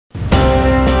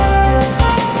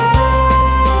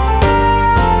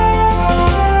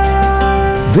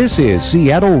This is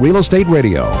Seattle Real Estate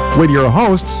Radio with your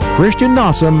hosts, Christian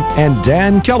Nossum and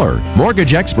Dan Keller,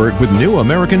 mortgage expert with New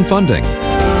American Funding.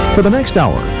 For the next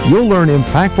hour, you'll learn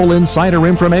impactful insider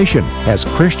information as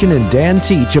Christian and Dan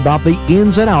teach about the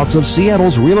ins and outs of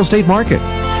Seattle's real estate market.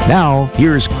 Now,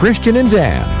 here's Christian and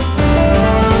Dan.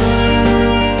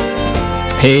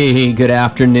 Hey, good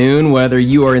afternoon. Whether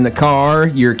you are in the car,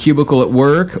 your cubicle at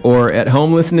work, or at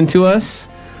home listening to us,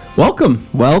 welcome.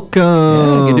 Yeah,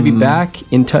 good to be back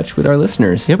in touch with our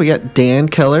listeners. Yeah, we got Dan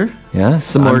Keller.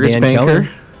 Yes, the mortgage banker. Keller.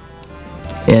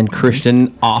 And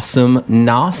Christian Nossum,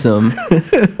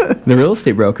 the real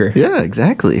estate broker. Yeah,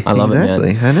 exactly. I love it, man.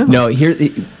 I know. No,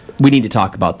 we need to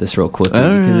talk about this real quickly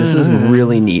because this is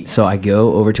really neat. So I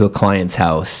go over to a client's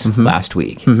house last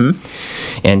week,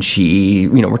 and she,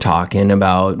 we're talking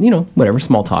about, whatever,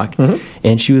 small talk,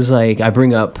 and she was like, I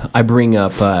bring up.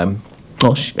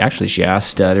 Well, she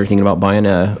asked, they were thinking about buying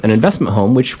an investment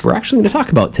home, which we're actually going to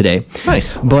talk about today.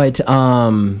 Nice. But,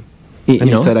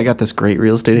 you said, I got this great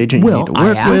real estate agent you need to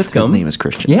work with. His name is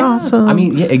Christian. Yeah, awesome. I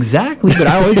mean, yeah, exactly. But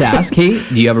I always ask, hey,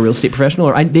 do you have a real estate professional?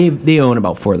 Or they own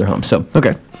about 4 of their homes. So,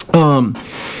 okay. So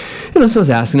I was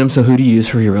asking them, so who do you use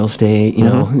for your real estate?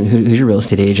 Who's your real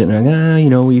estate agent? And they're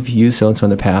like, we've used so-and-so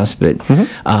in the past. But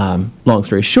long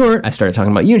story short, I started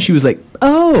talking about you, and she was like,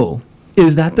 oh,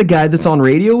 is that the guy that's on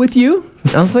radio with you?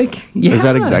 I was like, yeah. Is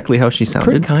that exactly how she sounded?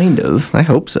 Pretty kind of. I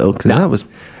hope so, because that was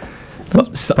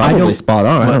probably spot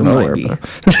on. I don't know her.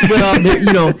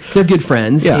 Well, they're good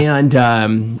friends. Yeah. And,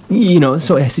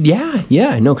 so I said,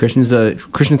 yeah, no, Christian's a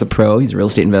pro. He's a real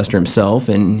estate investor himself,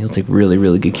 and he'll take really,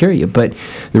 really good care of you. But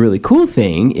the really cool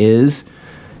thing is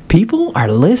people are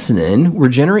listening. We're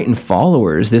generating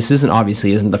followers. This isn't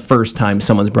the first time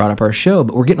someone's brought up our show,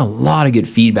 but we're getting a lot of good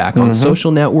feedback on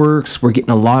social networks. We're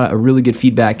getting a lot of really good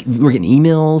feedback. We're getting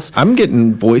emails. I'm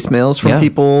getting voicemails from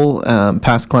people,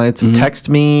 past clients who text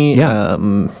me. Yeah.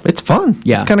 It's fun.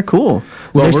 Yeah. It's kind of cool.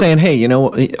 Well, they're saying, hey,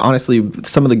 honestly,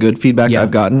 some of the good feedback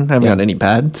I've gotten, I haven't gotten any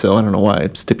bad, so I don't know why I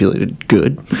stipulated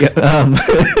good. Yeah.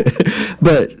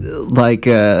 But like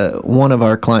one of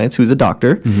our clients who's a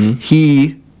doctor,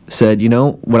 he said,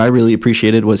 what I really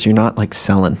appreciated was you're not like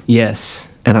selling. Yes.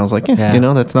 And I was like,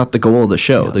 that's not the goal of the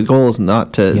show. The goal is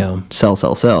not to sell.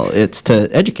 It's to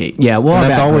educate. Yeah, well,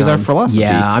 and that's always our philosophy.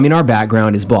 Yeah, I mean, our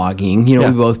background is blogging. We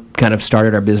both kind of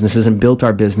started our businesses and built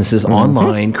our businesses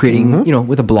online, creating,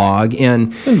 with a blog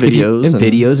and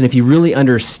videos. And if you really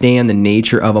understand the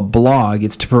nature of a blog,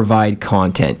 it's to provide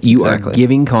content. You are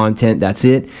giving content. That's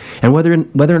it. And whether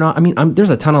or not, there's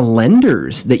a ton of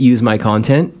lenders that use my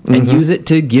content and use it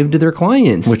to give to their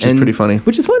clients, which is pretty funny.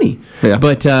 Which is funny. Yeah.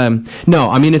 But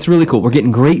no. It's really cool. We're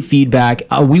getting great feedback.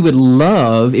 We would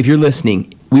love, if you're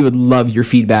listening, we would love your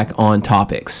feedback on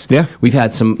topics. Yeah. We've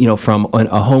had some, from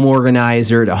a home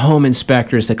organizer to home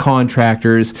inspectors to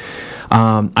contractors.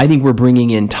 I think we're bringing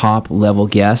in top-level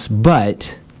guests,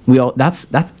 but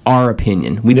that's our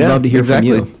opinion. We'd love to hear from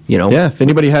you. Yeah, if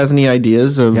anybody has any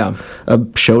ideas of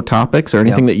show topics or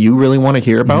anything that you really want to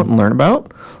hear about and learn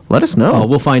about, let us know. Oh,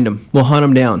 we'll find them. We'll hunt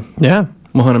them down. Yeah.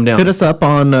 We'll hunt them down. Hit us up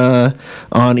on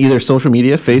either social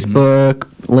media, Facebook,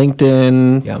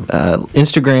 LinkedIn,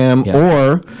 Instagram,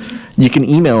 or you can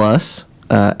email us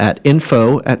at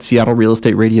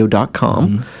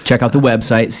info@seattlerealestateradio.com. Check out the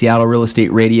website,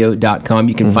 seattlerealestateradio.com.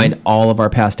 You can find all of our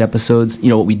past episodes.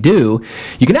 What we do,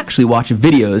 you can actually watch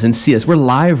videos and see us. We're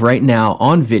live right now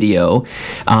on video.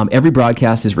 Every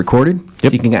broadcast is recorded, so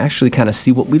you can actually kind of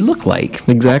see what we look like.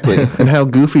 Exactly, and how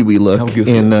goofy we look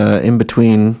in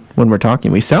between when we're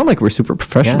talking. We sound like we're super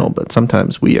professional, but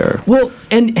sometimes we are. Well,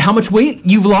 and how much weight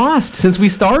you've lost since we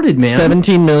started, man.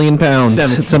 17 million pounds.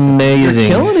 It's amazing.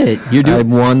 You're killing it. You're doing. I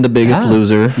won the biggest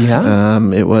loser. Yeah.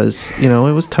 It was, it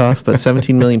was tough, but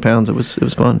 17 million pounds, it was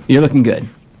fun. You're looking good.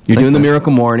 You're doing the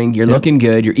miracle morning. You're looking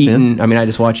good. You're eating. I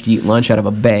just watched you eat lunch out of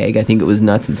a bag. I think it was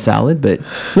nuts and salad, but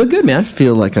you look good, man. I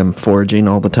feel like I'm foraging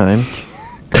all the time.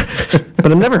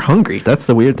 But I'm never hungry. That's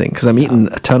the weird thing, because I'm eating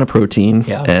a ton of protein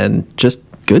and just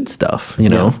good stuff,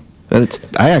 And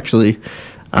I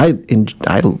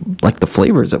like the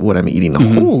flavors of what I'm eating a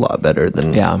whole lot better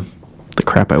than the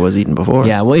crap I was eating before.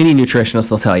 Yeah, well, any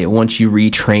nutritionist will tell you, once you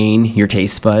retrain your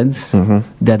taste buds, the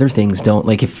other things don't.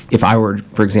 Like if I were,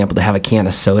 for example, to have a can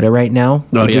of soda right now,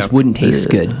 it just wouldn't taste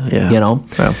good, Wow.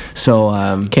 So,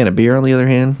 can of beer, on the other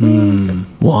hand?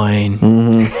 Wine.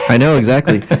 I know,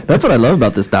 exactly. That's what I love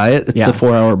about this diet. It's the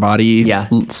 4-hour body,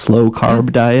 slow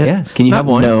carb diet. Yeah. Can you have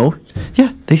wine? No.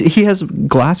 Yeah, he has a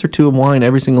glass or two of wine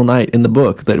every single night in the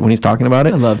book that when he's talking about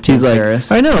it. I love Tim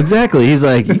Ferriss. I know, exactly. He's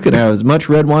like, you can have as much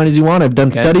red wine as you want. I've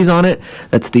done studies on it.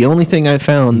 That's the only thing I've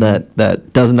found that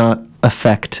does not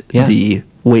affect the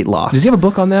weight loss. Does he have a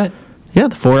book on that? Yeah,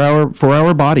 the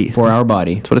 4-hour body. 4-hour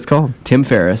body. That's what it's called. Tim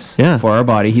Ferriss. Yeah. 4-hour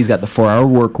body. He's got the 4-hour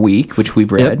work week, which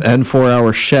we've read. Yep, and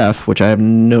 4-hour chef, which I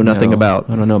know nothing about.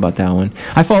 I don't know about that one.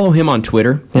 I follow him on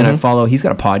Twitter, and he's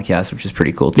got a podcast, which is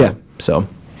pretty cool too. Yeah. So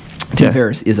Tim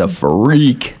Ferriss is a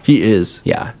freak. He is.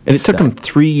 Yeah. And it took him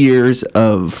 3 years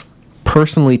of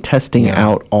personally testing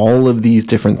out all of these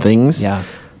different things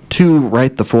to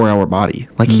write the 4-hour body.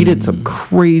 Like, he did some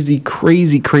crazy,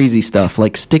 crazy, crazy stuff,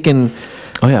 like sticking...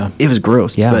 Oh, yeah. It was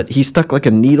gross. Yeah. But he stuck like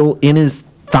a needle in his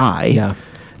thigh. Yeah.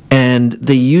 And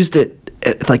they used it,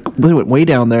 like, they went way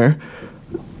down there.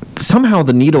 Somehow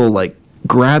the needle, like,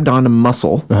 grabbed onto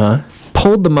muscle,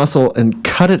 pulled the muscle, and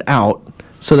cut it out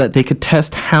so that they could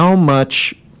test how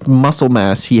much muscle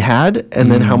mass he had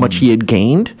and then how much he had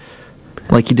gained.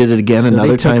 Like, he did it again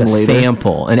another time later.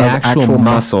 Sample, an actual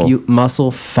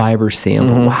muscle fiber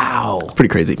sample. Wow. It's pretty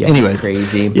crazy. Yeah, anyways, it's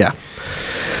crazy. Yeah.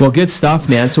 Well, good stuff,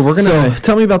 man. So we're gonna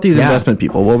tell me about these investment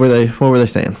people. What were they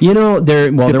saying? You know,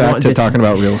 they're back to talking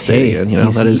about real estate again. You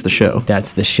know, that is the show.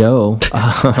 That's the show.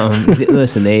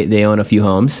 Listen, they own a few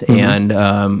homes, and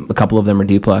a couple of them are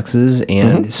duplexes,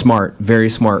 and very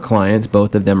smart clients.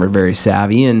 Both of them are very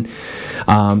savvy, and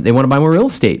they want to buy more real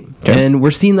estate. Okay. And we're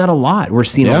seeing that a lot. We're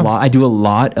seeing a lot. I do a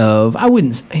lot of. I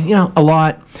wouldn't, a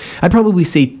lot. I'd probably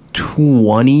say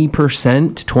 20%,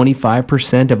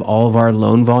 25% of all of our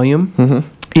loan volume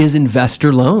is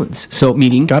investor loans. So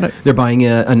meaning they're buying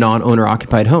a non-owner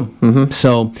occupied home.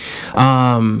 So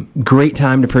great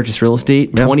time to purchase real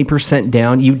estate. 20%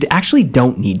 down. You actually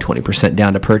don't need 20%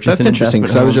 down to purchase an investment home. That's interesting,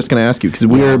 because I was just going to ask you, because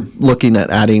we were looking at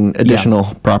adding additional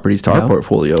properties to our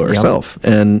portfolio ourselves.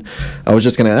 And I was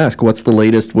just going to ask, what's the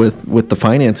latest with the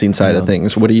financing side of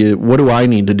things? What do I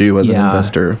need to do as an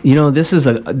investor? You know, this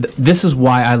is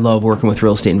why I love working with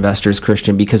real estate investors,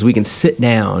 Christian, because we can sit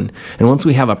down, and once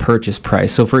we have a purchase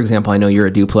price, so for example, I know you're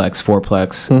a duplex,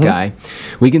 fourplex guy.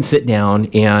 We can sit down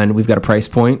and we've got a price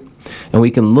point, and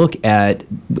we can look at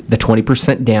the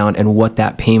 20% down and what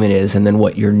that payment is, and then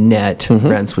what your net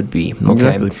rents would be. Okay,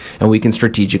 exactly. And we can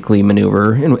strategically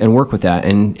maneuver and work with that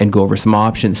and go over some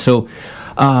options. So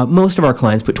most of our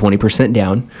clients put 20%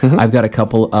 down. I've got a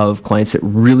couple of clients that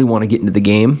really want to get into the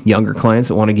game, younger clients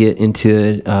that want to get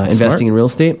into investing in real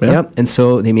estate. Yep. And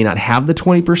so they may not have the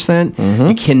 20%.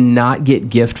 You cannot get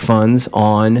gift funds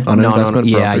on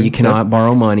investment property. You cannot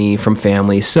borrow money from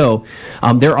family. So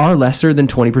there are lesser than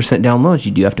 20% down loans.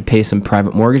 You do have to pay some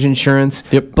private mortgage insurance.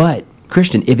 But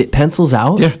Christian, if it pencils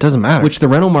out, it doesn't matter. Which the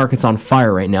rental market's on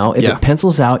fire right now. If it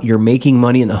pencils out, you're making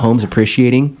money and the home's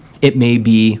appreciating. It may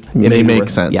make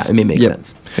sense. Yeah, it may make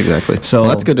sense. Exactly. So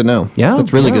that's good to know. Yeah,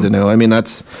 that's really good to know. I mean,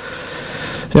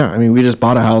 we just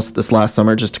bought a house this last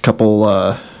summer, just a couple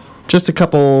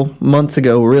months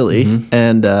ago, really,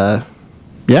 and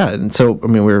and so I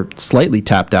mean, we're slightly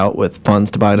tapped out with funds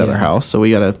to buy another house, so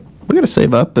we gotta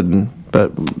save up, but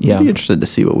be interested to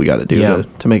see what we got to do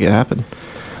to make it happen.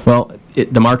 Well,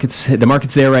 the market's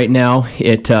there right now.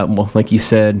 Like you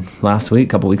said last week,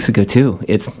 a couple weeks ago too.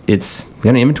 We got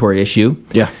an inventory issue.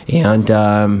 Yeah, and it's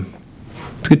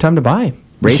a good time to buy.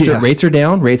 Rates are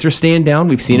down. Rates are staying down.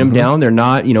 We've seen them down. They're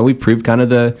not. We've proved kind of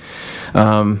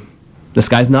the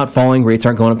sky's not falling. Rates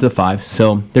aren't going up to the 5,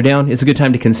 so they're down. It's a good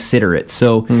time to consider it.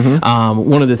 So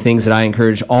one of the things that I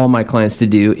encourage all my clients to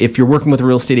do, if you're working with a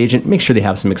real estate agent, make sure they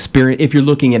have some experience. If you're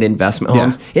looking at investment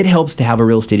homes, it helps to have a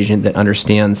real estate agent that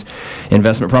understands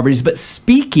investment properties. But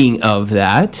speaking of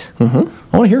that, I want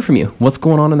to hear from you. What's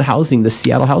going on in the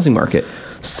Seattle housing market?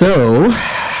 So,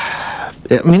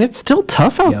 I mean, it's still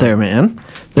tough out there, man.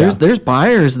 There's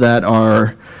buyers that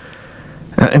are...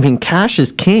 I mean, cash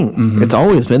is king. It's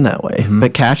always been that way.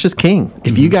 But cash is king.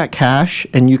 If you got cash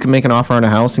and you can make an offer on a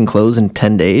house and close in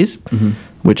 10 days,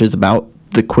 which is about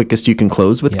the quickest you can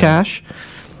close with cash,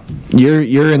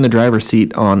 you're in the driver's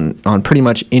seat on pretty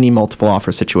much any multiple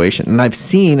offer situation. And I've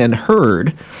seen and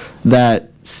heard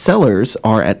that sellers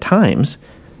are at times,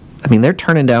 I mean, they're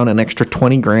turning down an extra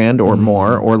 $20,000 or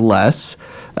more or less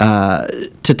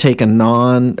to take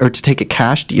a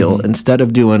cash deal instead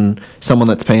of doing someone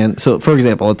that's paying. So, for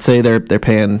example, let's say they're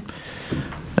paying.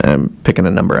 I'm picking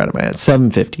a number out of my head.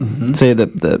 $750. Say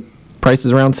that the price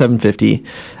is around $750.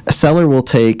 A seller will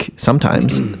take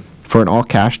sometimes for an all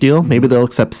cash deal. Maybe they'll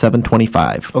accept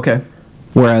 $725. Okay.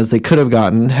 Whereas they could have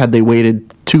gotten, had they waited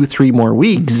 2-3 more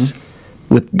weeks.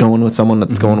 With going with someone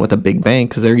that's going with a big bank,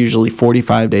 because they're usually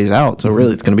 45 days out, so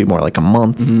really it's going to be more like a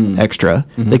month extra.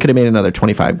 They could have made another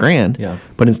 $25,000,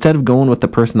 but instead of going with the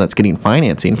person that's getting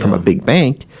financing from a big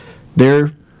bank,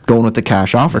 they're going with the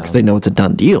cash offer because they know it's a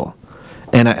done deal.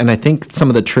 And I think some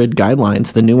of the TRID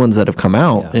guidelines, the new ones that have come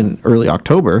out in early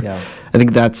October, I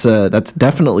think that's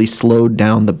definitely slowed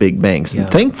down the big banks. And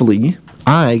thankfully,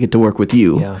 I get to work with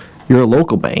you. Yeah. You're a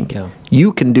local bank. Yeah.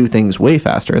 You can do things way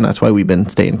faster, and that's why we've been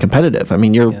staying competitive. I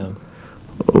mean,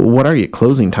 what are you,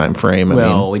 closing time frame?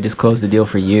 We just closed the deal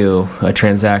for you, a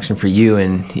transaction for you,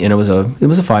 and it was a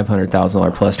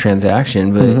 $500,000 plus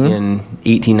transaction, but in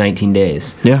 18, 19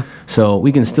 days. Yeah. So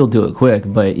we can still do it quick,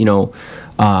 but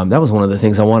that was one of the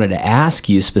things I wanted to ask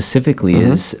you specifically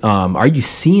is, are you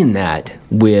seeing that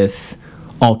with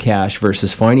all cash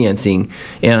versus financing,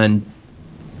 and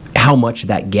how much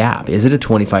that gap? Is it a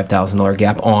 $25,000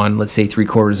 gap on, let's say,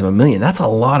 $750,000? That's a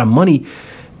lot of money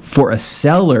for a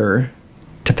seller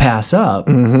to pass up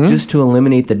just to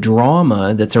eliminate the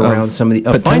drama that's around some of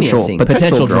the financing.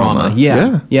 Potential drama.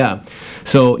 Yeah.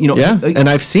 So, and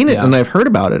I've seen it and I've heard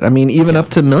about it. I mean, even up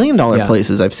to $1 million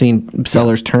places, I've seen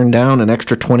sellers turn down an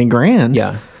extra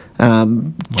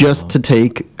 $20,000 just to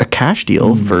take a cash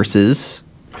deal versus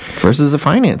a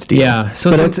finance deal. Yeah.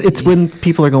 So it's when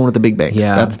people are going with the big banks.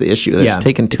 Yeah. That's the issue. It's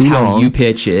taking too long. How you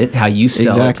pitch it, how you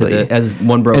sell it as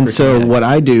one broker. And so what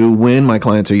I do when my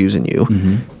clients are using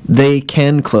you, they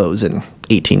can close in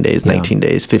 18 days, 19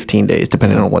 days, 15 days,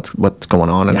 depending on what's going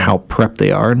on and how prepped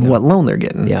they are and what loan they're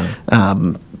getting. Yeah.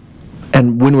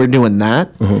 And when we're doing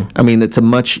that, I mean, it's a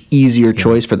much easier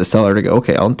choice for the seller to go,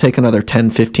 okay, I'll take another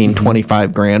 10, 15,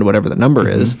 25 grand, whatever the number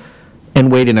is, and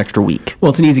wait an extra week. Well,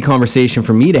 it's an easy conversation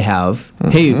for me to have.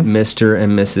 Hey, Mr.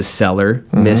 and Mrs. Seller,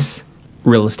 Miss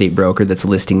Real Estate Broker that's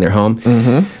listing their home,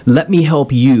 let me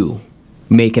help you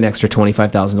make an extra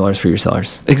 $25,000 for your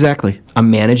sellers. Exactly.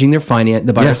 I'm managing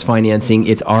the buyer's financing.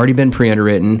 It's already been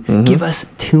pre-underwritten. Give us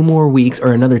 2 more weeks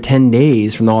or another 10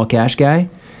 days from the all cash guy.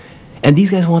 And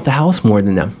these guys want the house more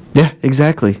than them. Yeah,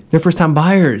 exactly. They're first-time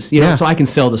buyers, know, so I can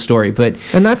sell the story.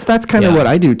 And that's kind of what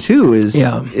I do, too, is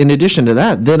in addition to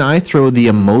that, then I throw the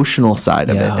emotional side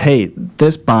of it. Hey,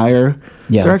 this buyer,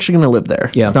 they're actually going to live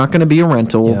there. Yeah. It's not going to be a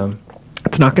rental. Yeah.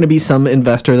 It's not going to be some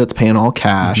investor that's paying all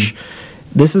cash.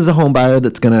 This is a home buyer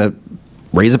that's going to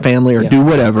raise a family or do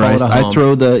whatever. I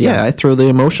throw the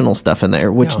emotional stuff in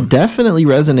there, which definitely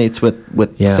resonates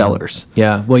with sellers.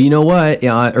 Yeah. Well, you know what?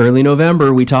 Early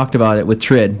November we talked about it with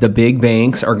TRID. The big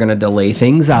banks are going to delay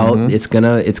things out. It's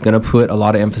gonna put a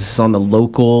lot of emphasis on the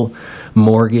local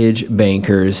mortgage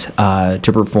bankers to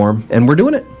perform, and we're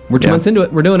doing it. We're 2 months into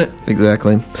it. We're doing it.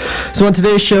 Exactly. So on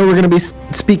today's show, we're going to be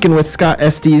speaking with Scott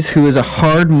Estes, who is a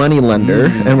hard money lender,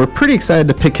 and we're pretty excited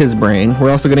to pick his brain.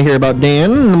 We're also going to hear about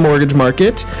Dan and the mortgage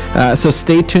market. So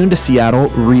stay tuned to Seattle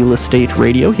Real Estate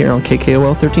Radio here on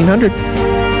KKOL 1300.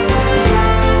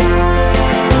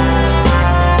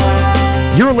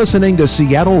 You're listening to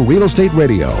Seattle Real Estate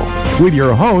Radio with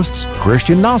your hosts,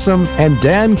 Christian Nossum and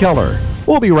Dan Keller.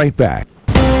 We'll be right back.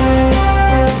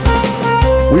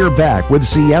 We're back with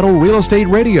Seattle Real Estate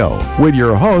Radio with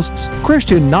your hosts,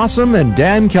 Christian Nossum and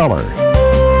Dan Keller.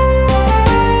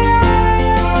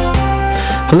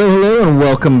 Hello, and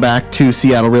welcome back to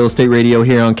Seattle Real Estate Radio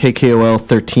here on KKOL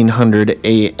 1300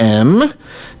 AM.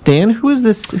 Dan, who is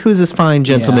this fine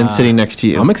gentleman sitting next to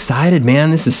you? I'm excited,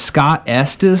 man. This is Scott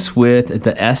Estes with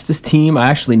the Estes team. I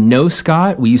actually know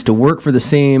Scott. We used to work for the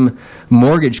same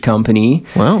mortgage company.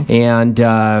 Wow. And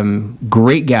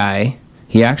great guy.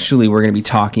 We're going to be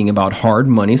talking about hard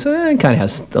money, so it kind of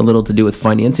has a little to do with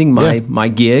financing, my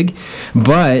gig.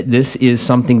 But this is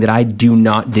something that I do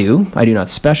not do. I do not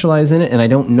specialize in it, and I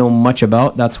don't know much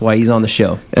about. That's why he's on the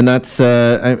show. And that's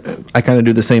I kind of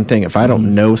do the same thing. If I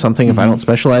don't know something, if I don't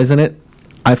specialize in it,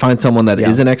 I find someone that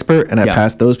is an expert, and I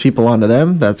pass those people on to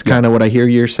them. That's kind of what I hear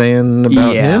you're saying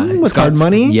about him with hard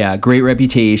money. Yeah, great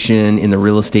reputation in the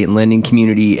real estate and lending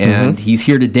community, and he's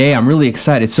here today. I'm really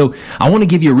excited. So I want to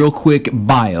give you a real quick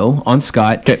bio on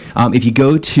Scott. Okay. If you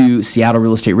go to Seattle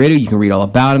Real Estate Radio, you can read all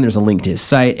about him. There's a link to his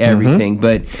site, everything.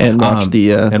 And watch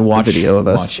the video of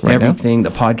us. Watch everything,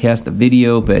 the podcast, the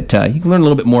video. But you can learn a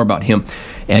little bit more about him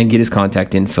and get his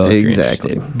contact info.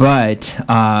 Exactly. But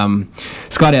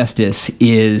Scott Estes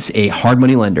is a hard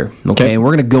money lender. Okay. And we're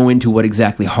going to go into what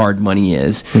exactly hard money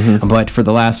is. But for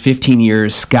the last 15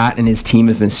 years, Scott and his team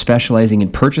have been specializing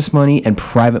in purchase money and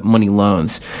private money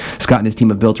loans. Scott and his team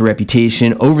have built a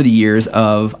reputation over the years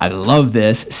of, I love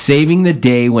this, saving the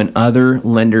day when other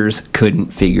lenders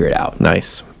couldn't figure it out.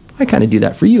 Nice. I kind of do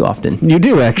that for you often. You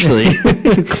do, actually.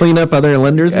 Clean up other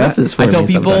lenders' messes for me. I tell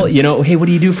people, sometimes. Hey, what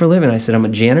do you do for a living? I said, I'm a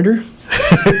janitor.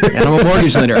 And I'm a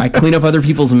mortgage lender. I clean up other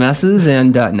people's messes,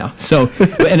 and no. So,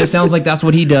 and it sounds like that's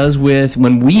what he does with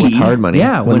hard money.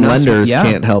 Yeah, when lenders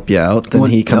can't help you out, then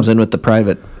he comes in with the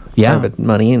private private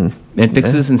money, and it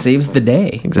fixes and saves the day.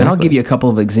 Exactly. And I'll give you a couple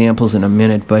of examples in a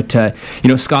minute. But,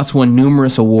 Scott's won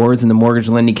numerous awards in the mortgage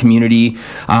lending community,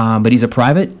 but he's a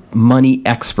private money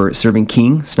expert serving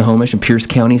King, Snohomish, and Pierce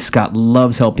County. Scott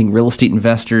loves helping real estate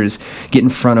investors get in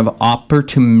front of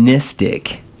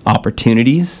opportunistic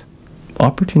opportunities.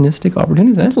 Opportunistic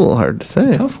opportunities? That's a little hard to say.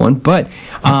 It's a tough one. But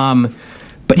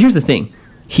here's the thing.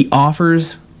 He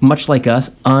offers, much like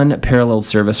us, unparalleled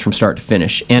service from start to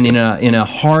finish. And in a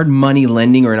hard money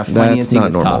lending or in a financing,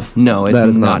 it's tough. No, it's that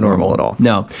is not normal at all.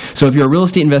 No. So if you're a real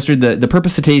estate investor, the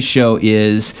purpose of today's show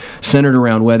is centered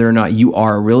around whether or not you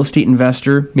are a real estate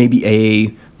investor, maybe a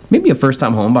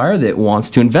first-time home buyer that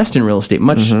wants to invest in real estate.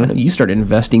 I know you started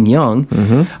investing young.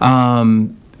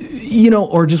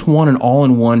 Or just want an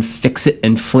all-in-one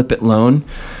fix-it-and-flip-it loan.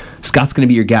 Scott's going to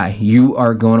be your guy. You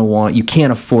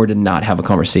can't afford to not have a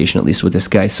conversation, at least with this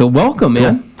guy. So welcome,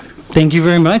 man. Thank you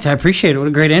very much. I appreciate it. What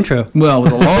a great intro. Well,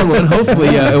 it was a long one. Hopefully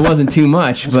it wasn't too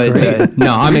much. But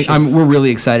we're really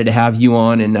excited to have you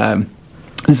on, and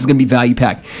this is going to be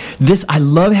value-packed. I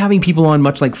love having people on,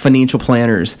 much like financial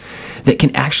planners, that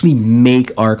can actually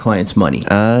make our clients money.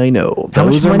 I know.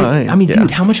 Those are mine. I mean,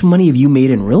 dude, how much money have you made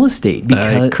in real estate?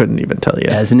 Because I couldn't even tell you.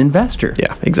 As an investor.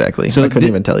 Yeah, exactly. So I couldn't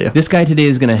even tell you. This guy today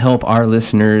is going to help our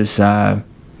listeners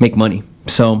make money.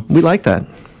 So we like that.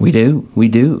 We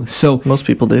do. So most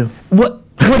people do.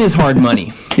 What is hard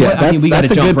money? We got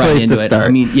to jump right into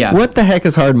start. What the heck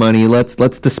is hard money? Let's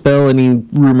dispel any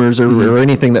rumors or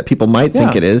anything that people might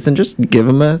think it is, and just give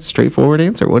them a straightforward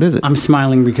answer. What is it? I'm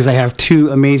smiling because I have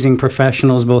two amazing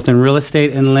professionals, both in real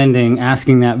estate and lending,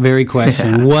 asking that very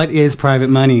question. What is private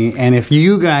money? And if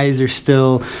you guys are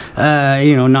still,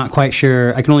 not quite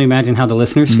sure, I can only imagine how the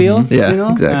listeners feel.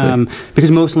 Yeah, exactly.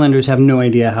 Because most lenders have no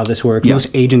idea how this works. Most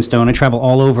agents don't. I travel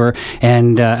all over,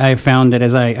 and I've found that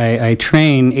as I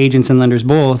train agents and lenders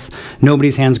both,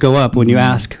 nobody's hands go up when you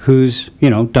ask who's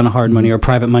done a hard money or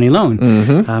private money loan.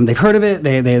 They've heard of it,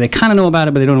 they kind of know about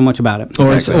it, but they don't know much about it.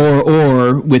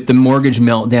 Or with the mortgage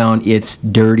meltdown, it's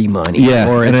dirty money. Yeah,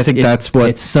 or and I think that's what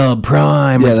it's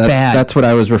subprime. It's bad. That's what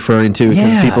I was referring to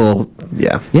because people.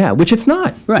 Which it's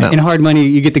not. Right. No. In hard money,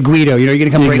 you get the Guido. You're going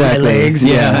to come break my legs.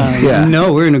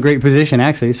 No, we're in a great position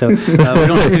actually, so we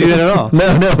don't have to do that at all.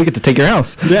 No, we get to take your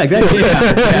house. Yeah, exactly.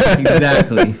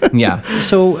 Exactly. Yeah.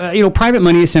 So, private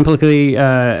money is typically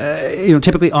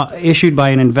issued by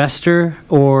an investor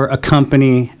or a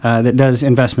company that does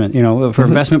investment, for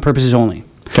investment purposes only.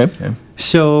 Okay.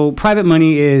 So private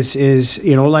money is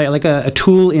like a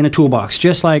tool in a toolbox,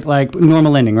 just like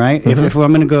normal lending, right? If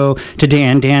I'm going to go to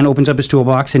Dan opens up his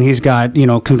toolbox and he's got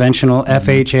conventional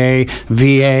FHA,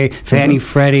 VA, Fannie,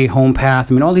 Freddie, Home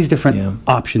Path. I mean all these different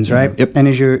options, right? Yep. And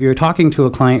as you're talking to a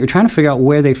client, you're trying to figure out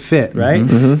where they fit, right?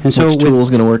 And so which tool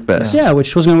is going to work best? Yeah,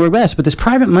 which tool is going to work best? But this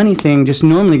private money thing just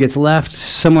normally gets left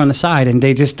somewhere on the side, and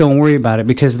they just don't worry about it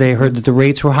because they heard that the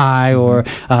rates were high, or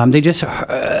they just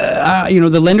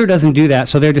the lender doesn't do that,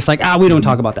 so they're just like, we don't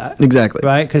talk about that. Exactly.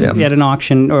 Right? Because at an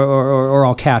auction or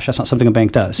all cash, that's not something a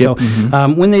bank does. So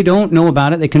when they don't know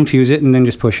about it, they confuse it and then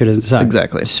just push it aside.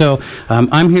 Exactly. So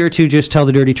I'm here to just tell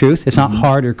the dirty truth. It's not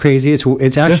hard or crazy.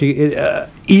 It's actually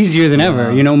easier than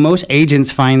ever. Most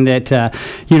agents find that,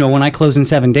 when I close in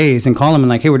 7 days and call them and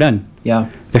like, hey, we're done. Yeah.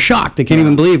 They're shocked. They can't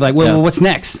even believe, well, what's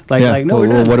next? No, we're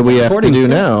done. What do we have to do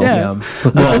now?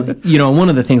 Well, one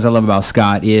of the things I love about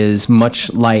Scott is,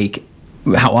 much like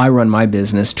how I run my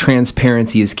business,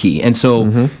 transparency is key. And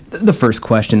so the first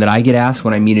question that I get asked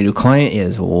when I meet a new client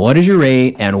is, what is your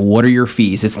rate and what are your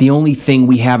fees? It's the only thing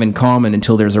we have in common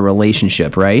until there's a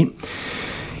relationship, right?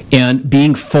 And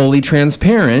being fully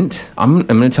transparent, I'm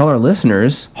going to tell our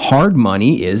listeners, hard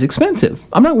money is expensive.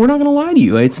 We're not going to lie to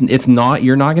you. It's not.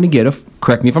 You're not going to get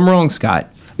correct me if I'm wrong,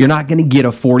 Scott. You're not going to get a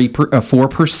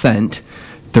 4%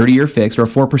 30-year fixed or a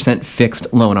 4%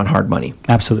 fixed loan on hard money.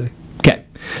 Absolutely. Okay.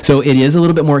 So it is a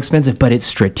little bit more expensive, but it's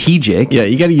strategic. Yeah,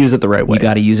 you got to use it the right way. You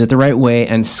got to use it the right way,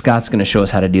 and Scott's going to show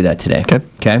us how to do that today.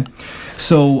 Okay.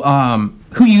 So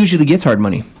who usually gets hard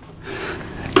money?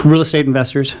 Real estate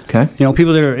investors. Okay.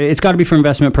 People that it's got to be for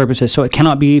investment purposes. So it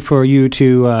cannot be for you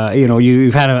to,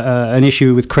 you've had an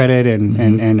issue with credit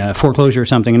and foreclosure or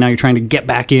something, and now you're trying to get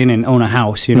back in and own a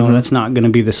house. That's not going to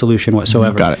be the solution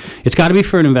whatsoever. Got it. It's got to be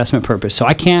for an investment purpose. So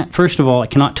I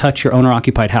cannot touch your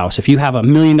owner-occupied house. If you have $1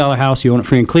 million house, you own it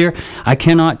free and clear, I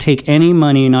cannot take any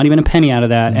money, not even a penny out of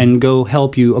that, and go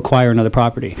help you acquire another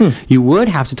property. You would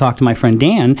have to talk to my friend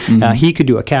Dan. He could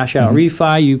do a cash-out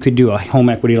refi. You could do a home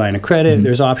equity line of credit.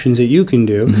 There's options that you can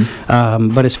do,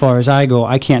 but as far as I go,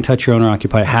 I can't touch your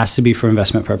owner-occupied. It has to be for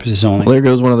investment purposes only. Well, there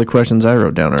goes one of the questions I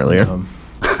wrote down earlier.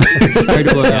 Sorry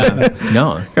to blow it out.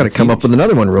 No, Got to come up with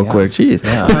another one real quick. Jeez.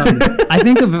 I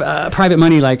think of private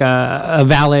money like a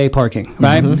valet parking,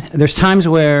 right? There's times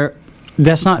where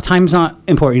time's not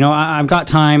important. You know, I've got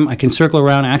time. I can circle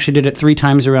around. I actually did it 3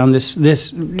 times around this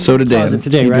So did Dan.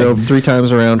 today, He right? drove 3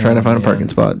 times around trying to find a parking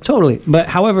spot. Totally. But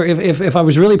however, if I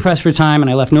was really pressed for time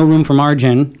and I left no room for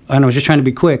margin and I was just trying to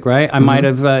be quick, right? I might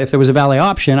have, if there was a valet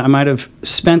option, I might have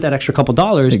spent that extra couple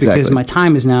dollars because my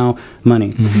time is now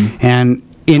money. And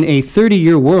in a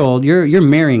 30-year world, you're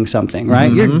marrying something,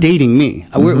 right? You're dating me.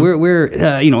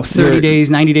 We're 30 days,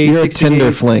 90 days, You're 60 a Tinder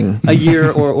days, fling. a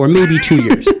year, or maybe 2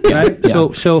 years, right?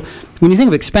 So when you think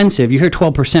of expensive, you hear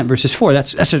 12% versus 4.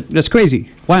 That's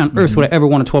crazy. Why on earth would I ever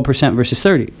want a 12% versus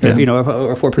 30? Yeah.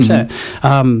 Or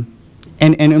 4%?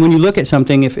 And when you look at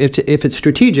something, if it's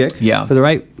strategic for the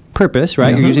right purpose,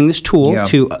 right? You're using this tool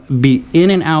to be in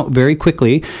and out very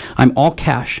quickly. I'm all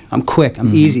cash. I'm quick.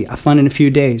 I'm easy. I fund in a few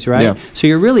days, right? Yeah. So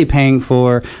you're really paying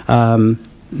for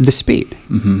the speed.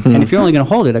 And if you're only going to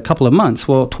hold it a couple of months,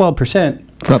 well, 12%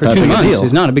 for 2 months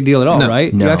is not a big deal at all,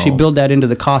 right? No. You actually build that into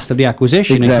the cost of the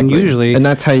acquisition. Exactly. And usually, and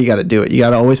that's how you got to do it. You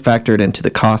got to always factor it into the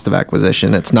cost of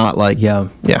acquisition. It's not like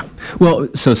Well,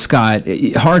 so Scott,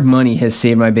 hard money has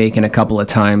saved my bacon a couple of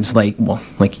times. Like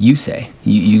you say,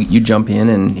 you jump in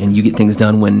and you get things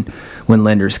done when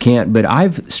lenders can't. But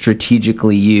I've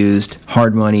strategically used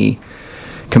hard money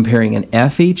comparing an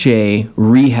FHA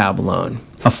rehab loan.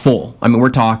 A full. I mean, we're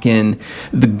talking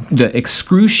the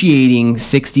excruciating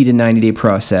 60 to 90 day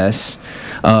process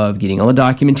of getting all the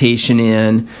documentation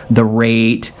in, the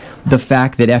rate, the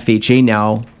fact that FHA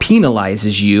now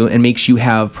penalizes you and makes you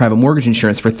have private mortgage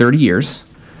insurance for 30 years.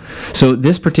 So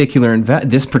this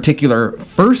particular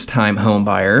first-time home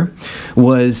buyer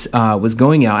was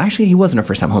going out. Actually, he wasn't a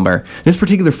first-time home buyer. This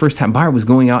particular first-time buyer was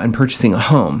going out and purchasing a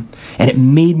home, and it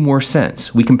made more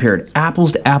sense. We compared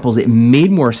apples to apples. It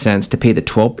made more sense to pay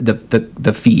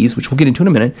the fees, which we'll get into in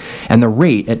a minute, and the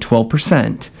rate at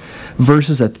 12%.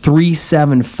 Versus a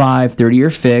 3.75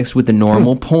 30-year fix with the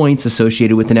normal points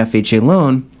associated with an FHA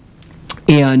loan,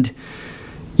 and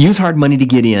use hard money to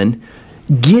get in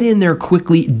there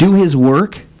quickly, do his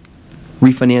work,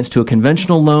 refinance to a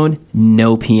conventional loan,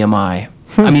 no PMI.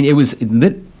 I mean,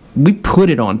 we put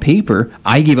it on paper.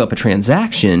 I gave up a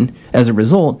transaction as a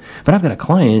result, but I've got a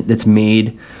client that's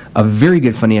made a very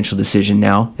good financial decision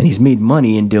now, and he's made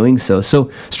money in doing so. So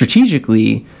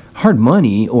strategically, hard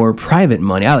money or private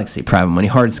money, I like to say private money.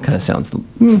 Hard kind of sounds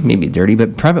maybe dirty,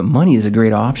 but private money is a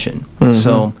great option.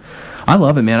 So I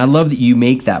love it, man. I love that you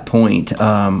make that point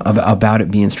about it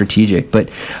being strategic. But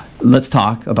let's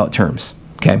talk about terms,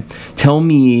 okay? Tell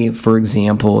me, for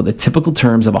example, the typical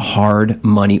terms of a hard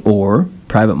money or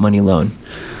private money loan.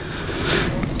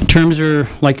 Terms are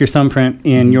like your thumbprint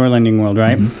in your lending world,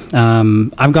 right?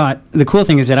 I've got, the cool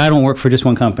thing is that I don't work for just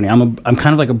one company. I'm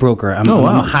kind of like a broker. I'm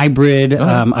a hybrid.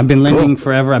 I've been lending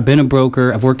forever. I've been a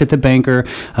broker. I've worked at the banker.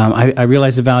 I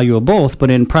realize the value of both,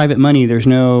 but in private money, there's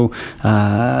no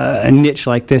a niche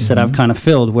like this that I've kind of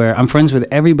filled, where I'm friends with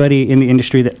everybody in the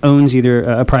industry that owns either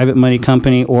a private money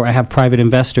company or I have private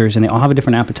investors, and they all have a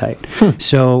different appetite.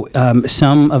 So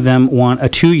some of them want a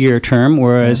 2-year term,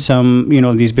 whereas some,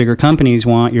 these bigger companies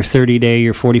want your 30-day,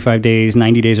 your 45 days,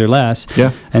 90 days or less.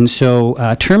 Yeah. And so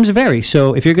terms vary.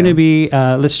 So if you're going to be,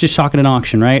 let's just talk at an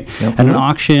auction, right? At an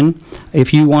auction,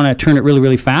 if you want to turn it really,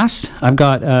 really fast, I've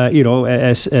got,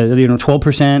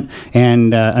 12%,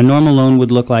 and a normal loan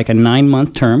would look like a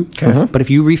 9-month term. But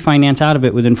if you refinance out of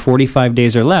it within 45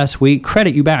 days or less, we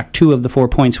credit you back 2 of the 4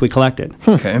 points we collected.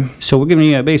 So we're giving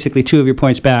you basically 2 of your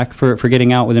points back for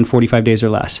getting out within 45 days or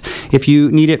less. If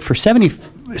you need it for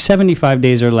 75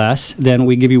 days or less, then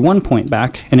we give you 1 point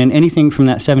back, and then anything from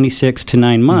that 76 to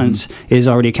 9 months is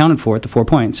already accounted for at the 4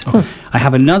 points. I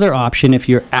have another option if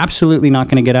you're absolutely not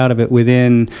going to get out of it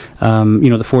within,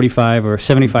 the 45 or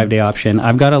 75 day option.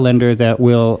 I've got a lender that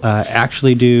will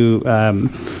actually do, I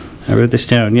wrote this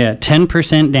down,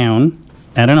 10% down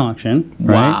at an auction,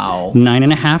 right? Wow.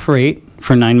 9.5 rate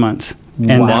for 9 months,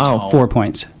 and that's 4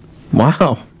 points.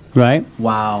 Wow. Right?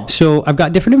 Wow. So I've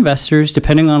got different investors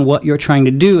depending on what you're trying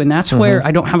to do, and that's where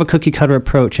I don't have a cookie cutter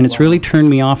approach, and it's really turned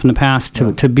me off in the past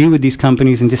to be with these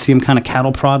companies and to see them kind of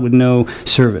cattle prod with no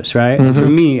service, right? For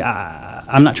me,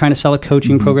 I'm not trying to sell a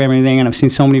coaching program or anything, and I've seen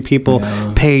so many people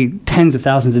pay tens of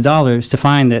thousands of dollars to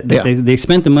find that they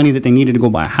spent the money that they needed to go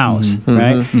buy a house,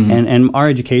 right? And our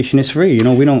education is free.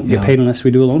 We don't get paid unless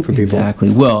we do a loan for people.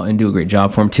 Exactly. Well, and do a great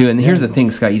job for them too. And here's the thing,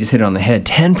 Scott, you just hit it on the head.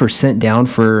 10% down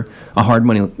for a hard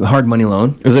money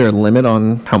loan. Is there a limit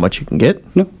on how much you can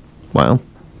get? No. Wow.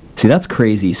 See, that's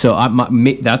crazy. So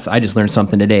I just learned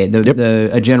something today.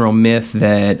 A general myth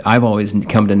that I've always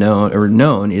come to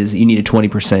known is you need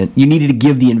 20%. You needed to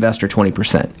give the investor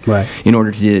 20%, right, in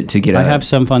order to get. I have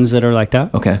some funds that are like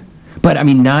that. Okay, but I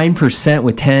mean 9%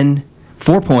 with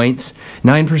 4 points,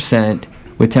 9%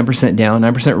 with 10% down,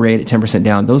 9% rate at 10%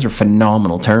 down. Those are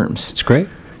phenomenal terms. It's great.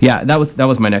 Yeah, that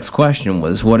was my next question,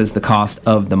 was what is the cost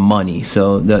of the money?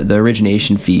 So the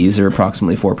origination fees are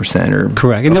approximately 4%, or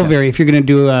correct, and they'll vary if you're going to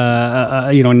do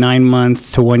a 9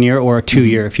 month to 1 year or a 2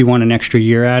 year. If you want an extra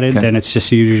year added, then it's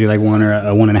just usually like 1 or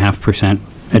a 1.5%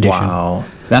 addition. Wow,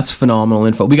 that's phenomenal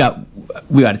info. We got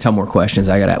a ton more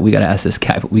questions. We got to ask this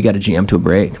guy, but we got to jam to a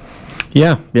break.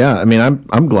 Yeah. I mean,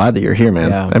 I'm glad that you're here,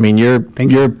 man. Yeah. I mean, you're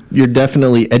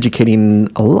definitely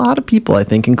educating a lot of people, I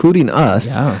think, including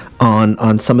us,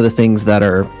 on some of the things that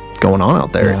are going on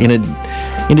out there.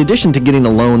 Yeah. In addition to getting a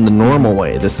loan the normal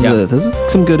way, this is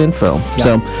some good info. Yeah.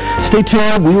 So stay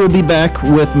tuned. We will be back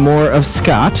with more of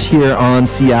Scott here on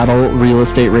Seattle Real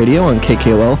Estate Radio on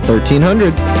KKOL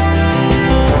 1300.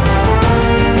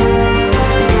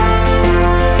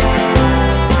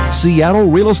 Seattle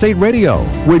Real Estate Radio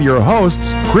with your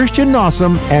hosts Christian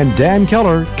Nossum and Dan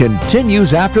Keller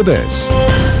continues after this.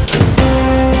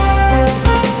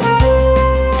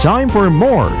 Time for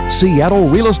more Seattle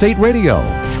Real Estate Radio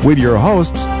with your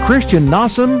hosts Christian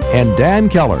Nossum and Dan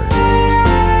Keller.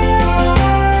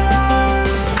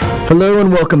 Hello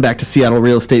and welcome back to Seattle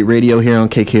Real Estate Radio here on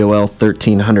KKOL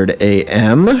 1300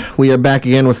 AM. We are back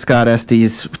again with Scott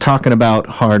Estes talking about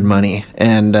hard money,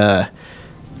 and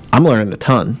I'm learning a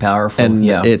ton. Powerful, and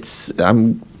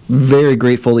I'm very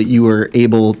grateful that you were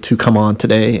able to come on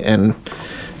today and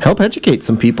help educate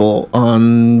some people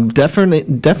on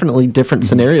definitely different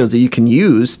scenarios that you can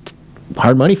use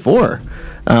hard money for.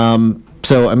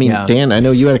 So, I mean, Dan, I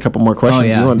know you had a couple more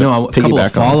questions. You wanted to a couple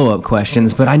of follow-up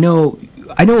questions, but I know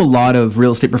a lot of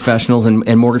real estate professionals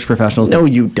and mortgage professionals. No,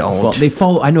 you don't. Well, they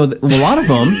follow. I know a lot of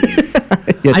them.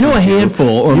 Yes, I know a handful,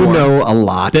 or you more, know a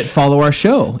lot that follow our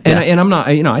show, and I'm not.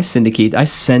 I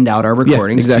send out our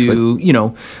recordings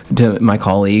to my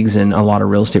colleagues and a lot of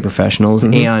real estate professionals,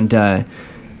 and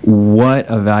what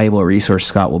a valuable resource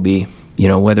Scott will be.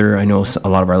 Whether I know a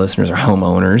lot of our listeners are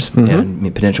homeowners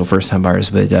and potential first-time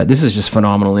buyers, but this is just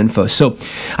phenomenal info. So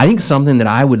I think something that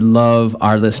I would love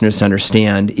our listeners to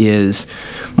understand is,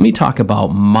 let me talk about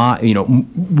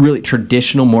really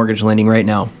traditional mortgage lending right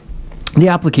now. The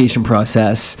application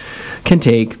process can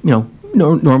take,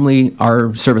 normally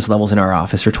our service levels in our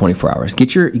office are 24 hours.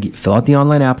 Fill out the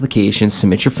online application,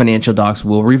 submit your financial docs.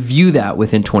 We'll review that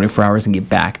within 24 hours and get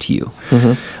back to you.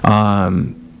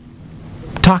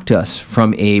 Talk to us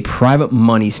from a private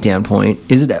money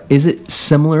standpoint. Is it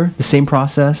similar, the same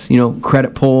process?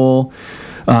 Credit pull.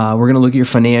 We're going to look at your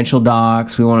financial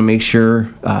docs. We want to make sure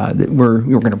that we're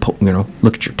going to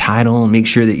look at your title and make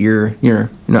sure that you're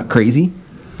not crazy.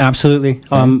 Absolutely.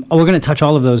 We're going to touch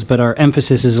all of those, but our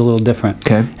emphasis is a little different.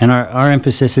 Okay. And our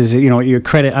emphasis is, your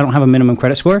credit. I don't have a minimum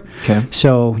credit score. Okay.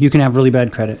 So you can have really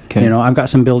bad credit. Okay. I've got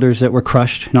some builders that were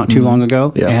crushed not too long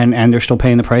ago, and they're still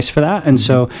paying the price for that. And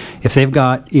so if they've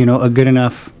got, a good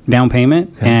enough down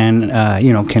payment and,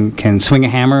 can swing a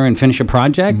hammer and finish a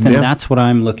project, then that's what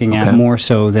I'm looking at more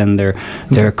so than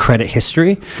their credit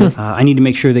history. I need to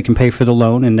make sure they can pay for the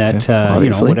loan and that,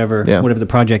 whatever the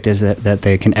project is that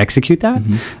they can execute that.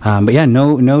 But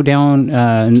no down,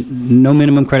 no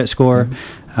minimum credit score.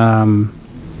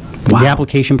 The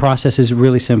application process is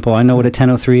really simple. I know what a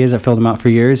 1003 is. I filled them out for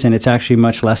years, and it's actually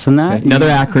much less than that. Okay. Another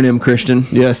acronym, Christian.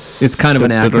 Yes. It's kind of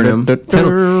an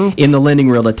acronym. In the lending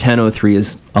world, a 1003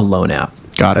 is a loan app.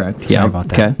 Got it. Correct. Sorry about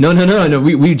that. Okay. No.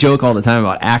 We joke all the time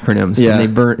about acronyms. Yeah.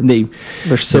 And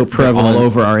they're so prevalent all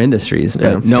over our industries.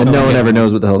 But no one ever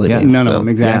knows what the hell they mean. No,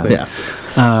 exactly.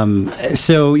 Yeah.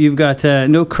 So you've got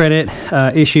no credit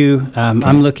issue.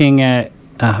 I'm looking at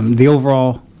the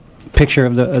overall picture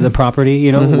of the property.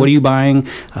 What are you buying?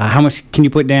 How much can you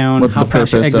put down? What's how the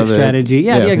fast your purpose exit of it? strategy?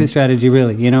 The exit strategy,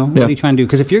 really. What are you trying to do?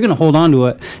 Because if you're going to hold on to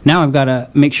it, now I've got to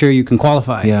make sure you can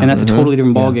qualify, and that's a totally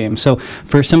different ballgame. So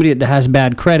for somebody that has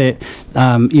bad credit,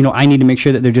 I need to make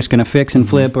sure that they're just going to fix and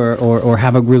flip or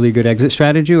have a really good exit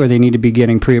strategy, or they need to be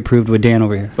getting pre-approved with Dan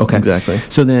over here. Okay, exactly.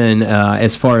 So then,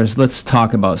 as far as let's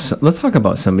talk about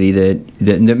somebody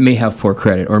that may have poor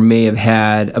credit or may have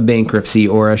had a bankruptcy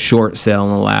or a short sale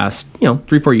in the last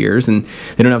 3-4 years, and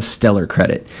they don't have stellar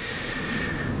credit.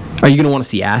 Are you going to want to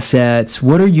see assets?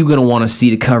 What are you going to want to see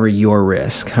to cover your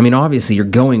risk? I mean, obviously you're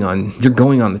going on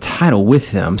the title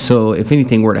with them. So if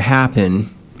anything were to happen,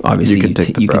 obviously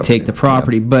you could take the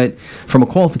property. But from a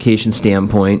qualification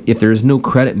standpoint, if there is no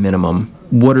credit minimum,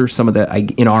 what are some of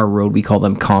the, in our road, we call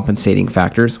them compensating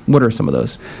factors. What are some of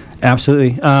those?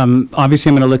 Absolutely. Obviously,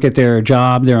 I'm going to look at their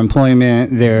job, their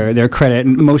employment, their credit.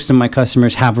 And most of my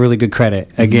customers have really good credit.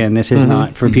 Again, this is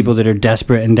not for people that are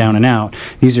desperate and down and out.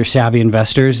 These are savvy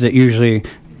investors that usually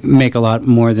make a lot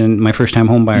more than my first-time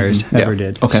home buyers ever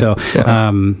did. Okay. So,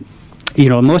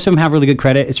 most of them have really good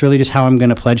credit. It's really just how I'm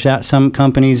going to pledge that. Some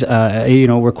companies,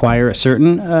 require a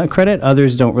certain credit.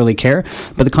 Others don't really care.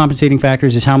 But the compensating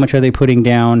factors is how much are they putting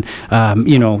down? How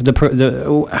much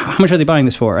are they buying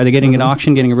this for? Are they getting an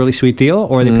auction, getting a really sweet deal,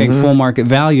 or are they paying full market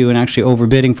value and actually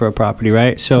overbidding for a property?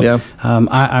 Right. So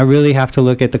I really have to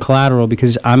look at the collateral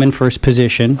because I'm in first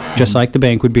position, just like the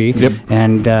bank would be,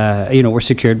 and we're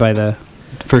secured by the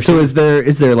first. So is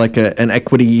there like an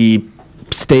equity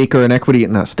stake or an equity,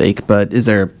 not stake, but is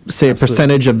there, say, a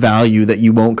percentage of value that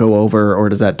you won't go over, or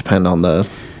does that depend on the...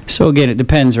 So again, it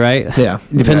depends, right? Yeah.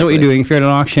 It depends on what you're doing. If you're at an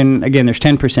auction, again, there's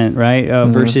 10%, right?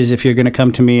 Versus if you're going to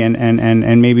come to me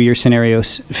and maybe your scenario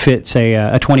fits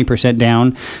a 20%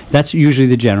 down, that's usually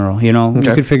the general, You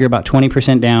could figure about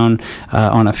 20% down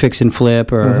on a fix and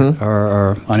flip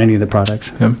or on any of the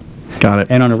products. Yeah. Got it.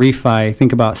 And on a refi,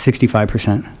 think about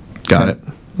 65%. Got it.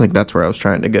 Like that's where I was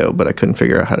trying to go, but I couldn't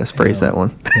figure out how to phrase that one.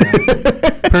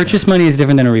 Purchase money is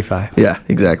different than a refi. Yeah,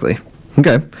 exactly.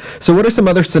 Okay. So what are some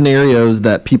other scenarios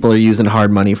that people are using hard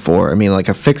money for? I mean, like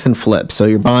a fix and flip. So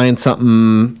you're buying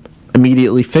something,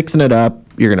 immediately fixing it up,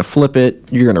 you're going to flip it,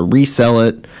 you're going to resell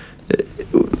it.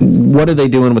 What are they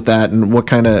doing with that, and what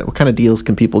kind of deals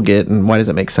can people get, and why does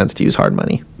it make sense to use hard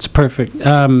money? It's perfect.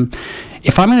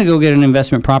 If I'm going to go get an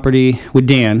investment property with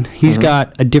Dan, he's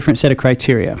got a different set of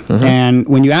criteria. And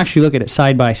when you actually look at it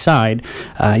side by side,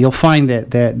 you'll find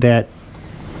that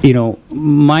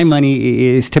my money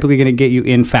is typically going to get you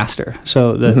in faster.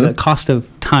 So the cost of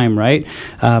time, right?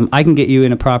 I can get you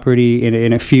in a property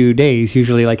in a few days,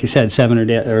 usually, like you said,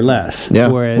 7 or less. Yeah,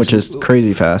 whereas which is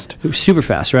crazy fast. Super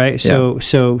fast, right?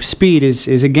 So speed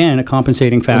is again a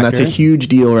compensating factor. And that's a huge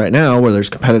deal right now where there's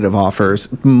competitive offers,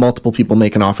 multiple people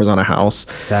making offers on a house.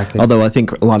 Exactly. Although I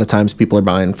think a lot of times people are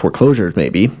buying foreclosures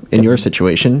maybe in your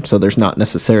situation, so there's not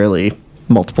necessarily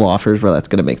multiple offers where that's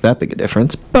going to make that big a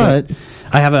difference. But...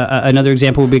 I have another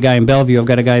example would be a guy in Bellevue. I've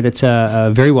got a guy that's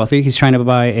very wealthy. He's trying to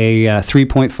buy a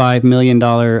 $3.5 million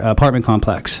apartment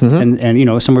complex,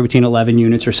 and somewhere between 11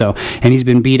 units or so. And he's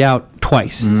been beat out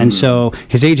twice. And so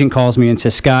his agent calls me and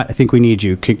says, Scott, I think we need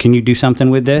you. Can you do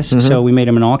something with this? So we made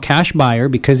him an all-cash buyer.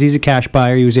 Because he's a cash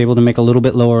buyer, he was able to make a little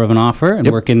bit lower of an offer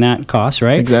and work in that cost,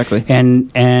 right? Exactly.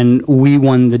 And we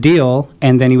won the deal,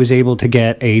 and then he was able to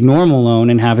get a normal loan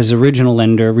and have his original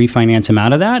lender refinance him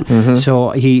out of that.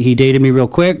 So he dated me real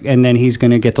quick, and then he's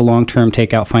going to get the long-term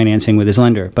takeout financing with his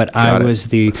lender. But I was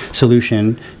the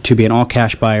solution to be an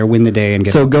all-cash buyer, win the day, and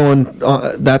get. So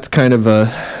that's kind of a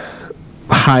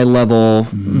high-level,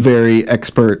 very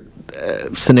expert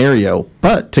scenario.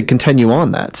 But to continue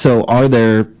on that, so are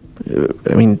there?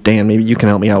 I mean, Dan, maybe you can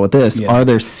help me out with this. Yeah. Are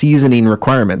there seasoning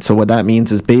requirements? So what that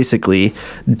means is basically,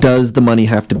 does the money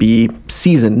have to be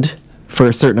seasoned for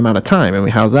a certain amount of time? I mean,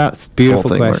 how's that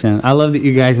Beautiful question. Work? I love that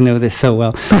you guys know this so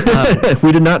well.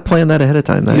 We did not plan that ahead of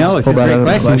time. No, it's a great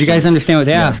question. You guys understand what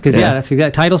to ask, because that's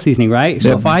exact title seasoning, right?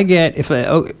 So if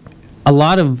a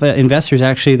lot of investors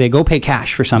actually, they go pay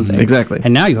cash for something. Exactly.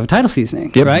 And now you have title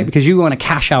seasoning, right? Because you want to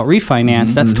cash out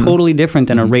refinance. That's totally different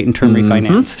than a rate and term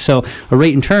refinance. So a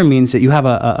rate and term means that you have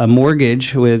a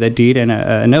mortgage with a deed and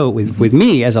a note with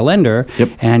me as a lender,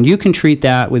 and you can treat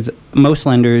that with most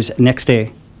lenders next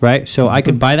day. Right? So I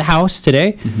could buy the house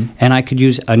today, and I could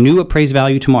use a new appraised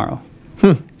value tomorrow.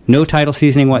 No title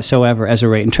seasoning whatsoever as a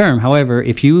rate and term. However,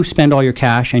 if you spend all your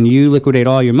cash and you liquidate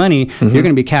all your money, you're going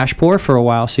to be cash poor for a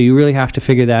while, so you really have to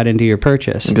figure that into your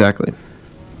purchase. Exactly.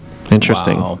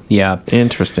 Interesting. Wow. Yeah.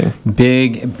 Interesting.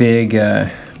 Big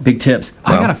tips. Wow.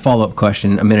 I got a follow-up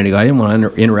question a minute ago. I didn't want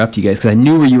to interrupt you guys because I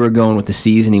knew where you were going with the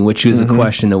seasoning, which was a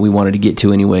question that we wanted to get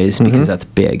to anyways, because that's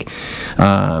big.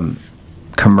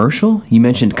 Commercial? You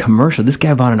mentioned commercial. This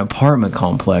guy bought an apartment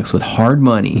complex with hard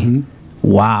money.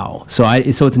 Wow. So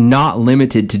it's not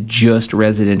limited to just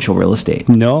residential real estate.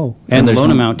 No. And the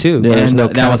loan amount too. Yeah, there's no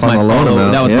cap that was my on the loan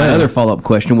amount. That was my other follow-up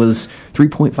question was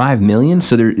 $3.5 million.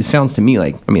 So it sounds to me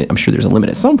like, I mean, I'm sure there's a limit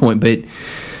at some point, but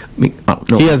I don't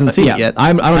know. He hasn't seen it yet.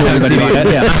 I don't know anybody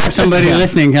yet. If somebody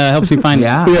listening helps me find it.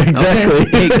 Yeah, exactly.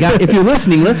 Okay. Hey, guys, if you're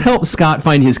listening, let's help Scott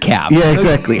find his cap. Yeah,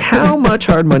 exactly. How much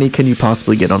hard money can you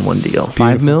possibly get on one deal?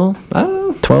 5 mil?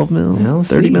 12 mil?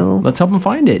 30 mil? Let's help him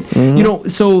find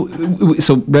it. So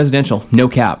residential, no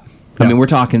cap. I mean, we're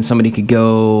talking somebody could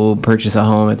go purchase a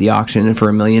home at the auction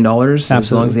for $1 million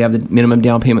as long as they have the minimum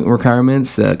down payment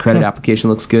requirements. The credit application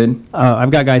looks good.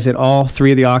 I've got guys at all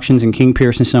 3 of the auctions in King,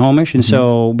 Pierce, and Snohomish, and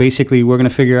so basically we're going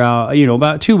to figure out,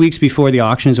 about 2 weeks before the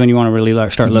auction is when you want to really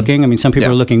start looking. I mean, some people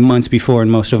are looking months before,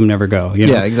 and most of them never go.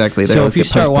 Yeah, exactly. They so if you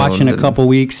start watching a couple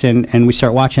weeks and we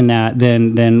start watching that,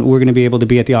 then we're going to be able to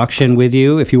be at the auction with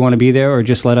you. If you want to be there or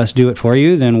just let us do it for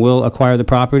you, then we'll acquire the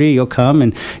property. You'll come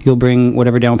and you'll bring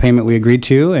whatever down payment we agreed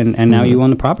to, and now you own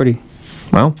the property.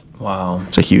 Wow.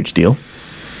 It's a huge deal.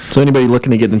 So anybody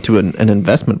looking to get into an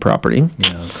investment property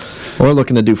or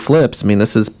looking to do flips, I mean,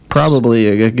 this is probably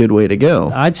a good way to go.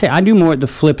 I'd say I do more at the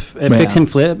fix and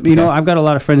flip. I've got a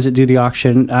lot of friends that do the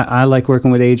auction. I like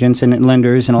working with agents and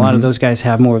lenders, and a lot of those guys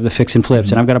have more of the fix and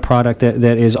flips. And I've got a product that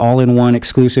is all-in-one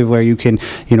exclusive where you can,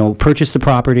 purchase the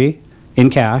property in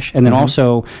cash, and then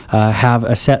also have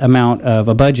a set amount of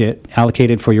a budget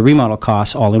allocated for your remodel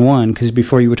costs all in one. Because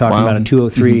before you were talking about a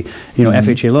 203,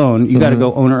 FHA loan, you got to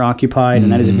go owner occupied,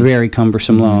 and that is a very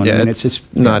cumbersome loan. Yeah, I mean,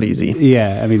 it's not easy.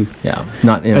 Yeah, I mean,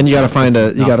 not. And you got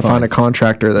to find a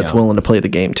contractor that's willing to play the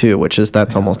game too, which is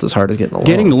almost as hard as getting the loan.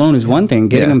 Getting the loan is one thing.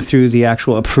 Getting them through the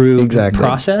actual approved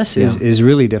process is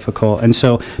really difficult. And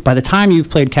so by the time you've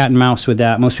played cat and mouse with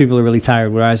that, most people are really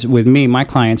tired. Whereas with me, my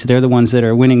clients, they're the ones that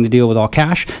are winning the deal with all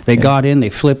cash. They got in, they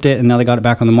flipped it, and now they got it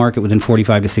back on the market within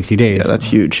 45 to 60 days. Yeah, that's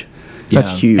huge.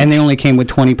 That's huge. And they only came with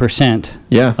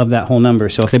 20% of that whole number.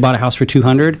 So if they bought a house for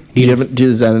 $200,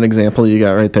 is that an example you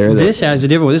got right there? This has a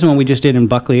different one. This is one we just did in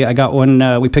Buckley. I got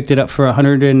one. We picked it up for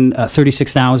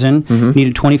 $136,000.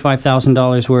 Needed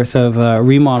 $25,000 worth of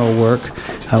remodel work.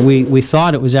 We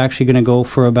thought it was actually going to go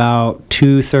for about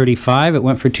 $235. It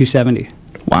went for $270.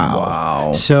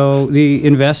 Wow. So the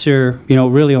investor,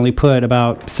 really only put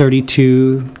about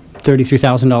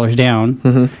 $33,000 down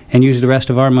and used the rest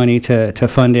of our money to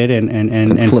fund it and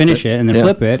finish it and then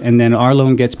flip it, and then our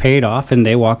loan gets paid off and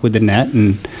they walk with the net.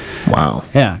 And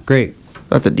yeah, great.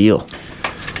 That's a deal.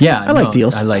 Yeah, I like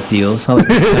deals. I like deals. I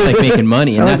like making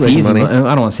money, and that's easy. Money. I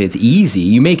don't want to say it's easy.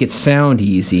 You make it sound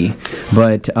easy,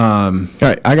 but all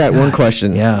right. I got one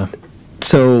question. Yeah.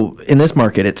 So in this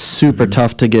market, it's super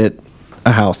tough to get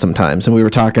a house sometimes, and we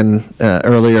were talking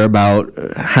earlier about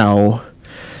how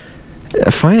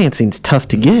financing's tough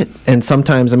to get, and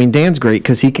sometimes, I mean, Dan's great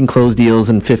because he can close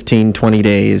deals in 15, 20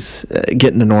 days,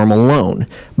 getting a normal loan,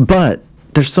 but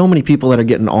there's so many people that are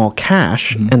getting all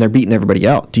cash and they're beating everybody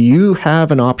out. Do you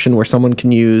have an option where someone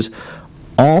can use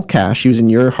all cash using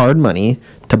your hard money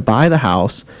to buy the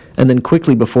house, and then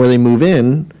quickly before they move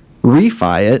in,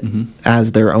 refi it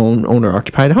as their own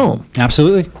owner-occupied home?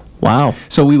 Absolutely. Wow.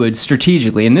 So we would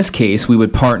strategically, in this case, we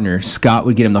would partner. Scott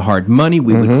would get him the hard money.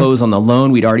 We would close on the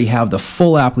loan. We'd already have the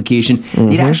full application.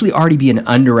 It'd actually already be an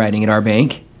underwriting at our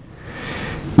bank.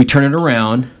 We turn it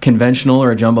around, conventional or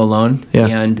a jumbo loan,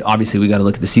 and obviously we got to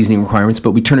look at the seasoning requirements,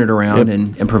 but we turn it around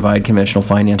and provide conventional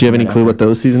financing. Do you have any clue what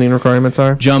those seasoning requirements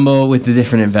are? Jumbo with the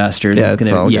different investors. Yeah,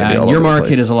 it's gonna your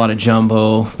market is a lot of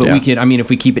jumbo, but we could, I mean, if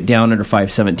we keep it down under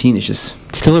 517, it's just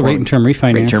still a rate and term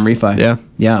refinance. Rate and term refi.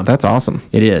 Yeah, that's awesome.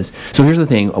 It is. So here's the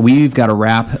thing: we've got to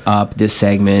wrap up this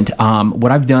segment.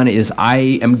 What I've done is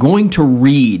I am going to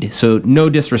read. So no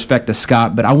disrespect to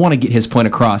Scott, but I want to get his point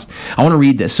across. I want to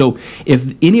read this. So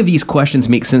if any of these questions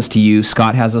make sense to you,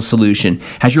 Scott has a solution.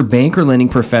 Has your bank or lending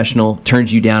professional turned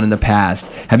you down in the past?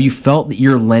 Have you felt that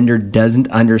your lender doesn't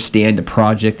understand a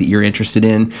project that you're interested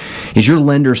in? Is your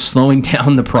lender slowing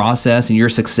down the process and your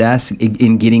success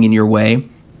in getting in your way?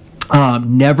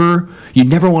 You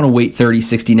never want to wait 30,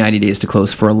 60, 90 days to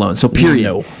close for a loan. So period.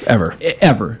 No, ever.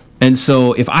 And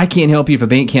so if I can't help you, if a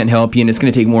bank can't help you, and it's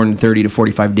going to take more than 30 to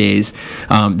 45 days,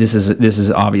 this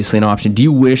is obviously an option. Do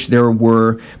you wish there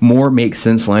were more make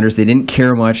sense lenders? They didn't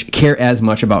care as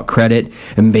much about credit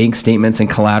and bank statements and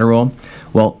collateral.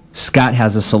 Well, Scott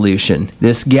has a solution.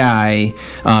 This guy,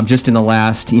 just in the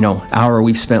last hour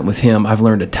we've spent with him, I've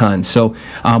learned a ton. So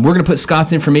we're going to put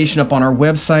Scott's information up on our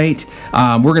website.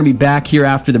 We're going to be back here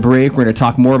after the break. We're going to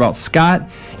talk more about Scott.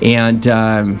 And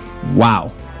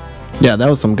wow. Yeah, that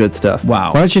was some good stuff.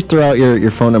 Wow. Why don't you throw out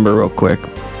your phone number real quick?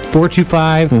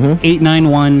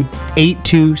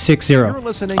 425-891-8260. You're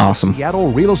listening to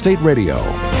Seattle Real Estate Radio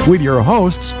with your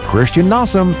hosts, Christian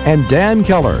Nossum and Dan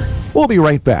Keller. We'll be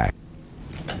right back.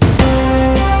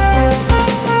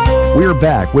 We're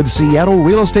back with Seattle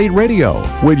Real Estate Radio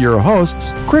with your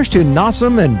hosts, Christian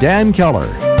Nossum and Dan Keller.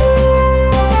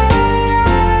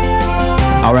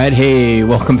 All right, hey,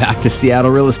 welcome back to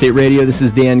Seattle Real Estate Radio. This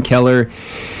is Dan Keller,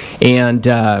 and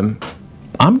I'm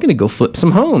going to go flip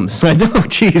some homes. I know,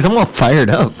 geez, I'm all fired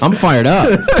up. I'm fired up.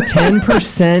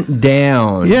 10%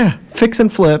 down. Yeah, fix and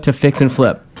flip. To fix and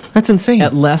flip. That's insane.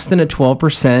 At less than a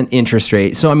 12% interest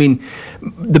rate. So, I mean,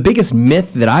 the biggest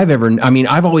myth that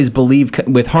I've always believed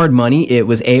with hard money, it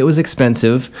was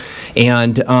expensive,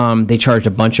 and they charged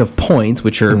a bunch of points,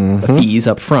 which are fees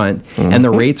up front, and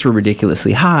the rates were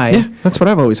ridiculously high. Yeah, that's what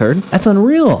I've always heard. That's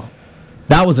unreal.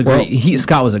 That was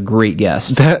Scott was a great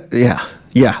guest.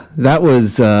 Yeah, that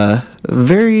was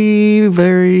very,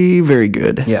 very, very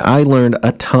good. Yeah. I learned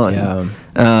a ton. Yeah.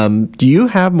 Do you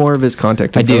have more of his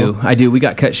contact info? I do. We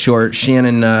got cut short.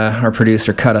 Shannon, our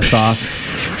producer, cut us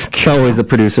off. It's always the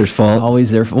producer's fault.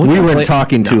 Always their fault. We weren't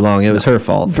talking too long. It was her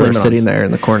fault for sitting there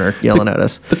in the corner yelling at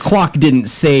us. The clock didn't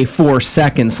say 4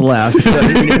 seconds left. But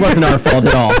it wasn't our fault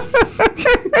at all.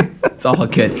 It's all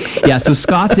good. Yeah, so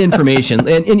Scott's information,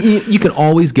 and you can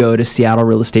always go to Seattle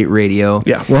Real Estate Radio.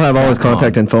 Yeah, we'll have all his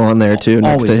contact info on there, too,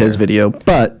 next to his video.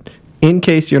 But in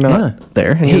case you're not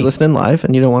there and you're listening live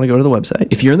and you don't want to go to the website.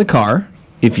 If you're in the car,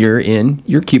 if you're in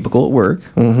your cubicle at work,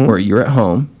 or you're at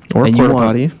home, or a porta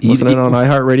potty, listening on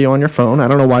iHeartRadio on your phone. I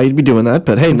don't know why you'd be doing that,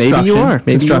 but hey, maybe you are.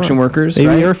 Maybe construction workers.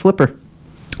 Maybe you're a flipper.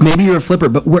 Maybe you're a flipper,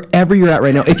 but wherever you're at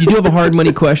right now, if you do have a hard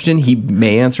money question, he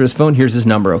may answer his phone. Here's his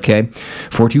number, okay?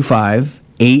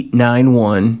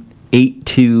 425-891-8260.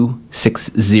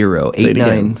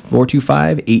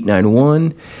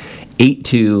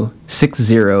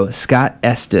 425-891-8260. Scott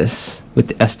Estes with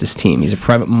the Estes team. He's a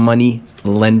private money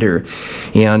lender.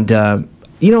 And,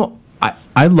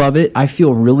 I love it. I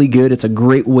feel really good. It's a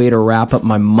great way to wrap up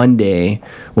my Monday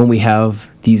when we have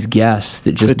these guests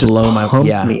that just blow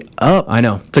me up. I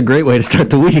know. It's a great way to start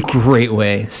the week. Great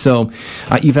way. So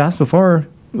you've asked before,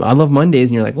 I love Mondays,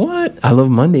 and you're like, what? I love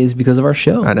Mondays because of our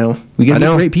show. I know. We get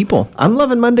great people. I'm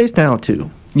loving Mondays now,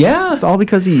 too. Yeah. It's all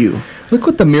because of you. Look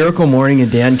what the Miracle Morning and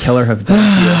Dan Keller have done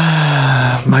to you.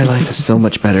 My life is so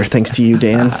much better thanks to you,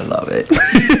 Dan. I love it.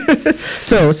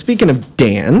 So, speaking of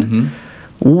Dan,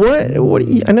 what do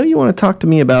you, I know you want to talk to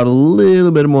me about a little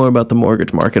bit more about the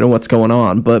mortgage market and what's going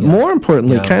on, but more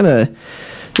importantly,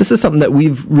 this is something that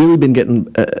we've really been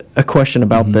getting a question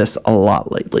about this a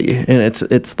lot lately, and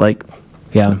it's like,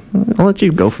 I'll let you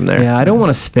go from there. Yeah, I don't want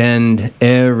to spend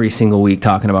every single week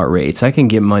talking about rates. I can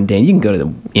get mundane. You can go to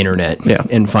the internet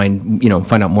and find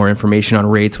out more information on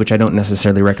rates, which I don't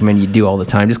necessarily recommend you do all the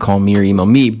time. Just call me or email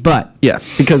me. But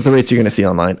because the rates you're going to see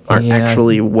online aren't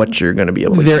actually what you're going to be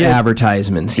able to get. They're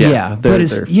advertisements. They're but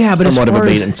somewhat of a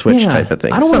bait and switch type of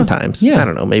thing. Sometimes. I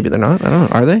don't know. Maybe they're not. I don't know.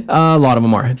 Are they? A lot of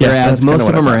them are. They're ads. Most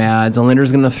of them are ads. A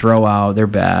lender's going to throw out their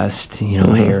best.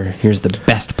 Here's the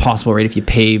best possible rate if you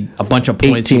pay a bunch of points.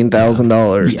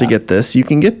 $18,000 to get this. You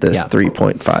can get this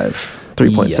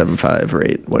 3.75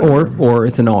 rate, whatever. Or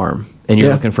it's an ARM, and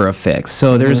you're looking for a fix.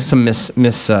 So there's some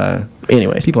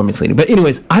anyways, people are misleading. But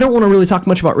anyways, I don't want to really talk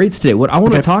much about rates today. What I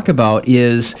want to talk about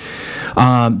is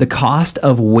the cost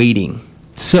of waiting.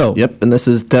 So and this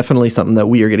is definitely something that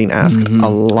we are getting asked a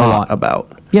lot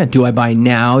about. Yeah, do I buy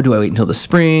now? Do I wait until the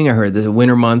spring? I heard the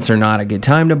winter months are not a good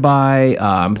time to buy.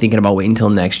 I'm thinking about waiting until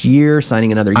next year,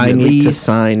 signing another year lease.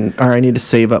 I need to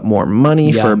save up more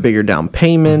money for a bigger down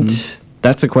payment.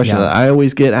 That's a question that I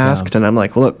always get asked, and I'm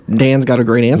like, well, look, Dan's got a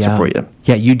great answer for you.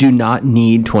 Yeah, you do not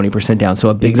need 20% down, so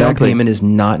a big down payment is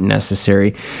not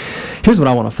necessary. Here's what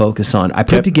I want to focus on. I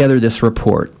put together this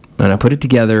report. And I put it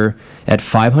together at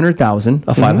 $500,000,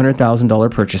 a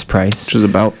 $500,000 purchase price, which is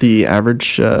about the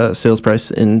average sales price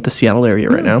in the Seattle area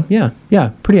right now. Yeah,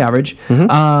 pretty average,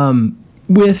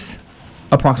 with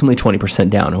approximately 20%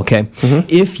 down. Okay,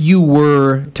 if you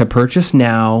were to purchase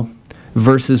now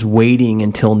versus waiting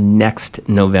until next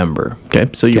November.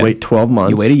 Okay, so you wait 12 months.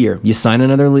 You wait a year. You sign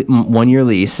another 1-year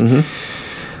lease.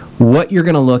 What you're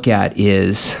going to look at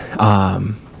is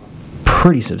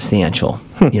pretty substantial.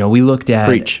 We looked at...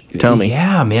 Preach. Tell me.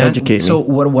 Yeah, man. Educate me. So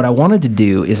what I wanted to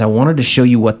do is I wanted to show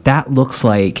you what that looks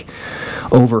like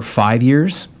over 5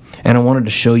 years, and I wanted to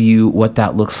show you what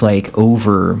that looks like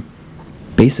over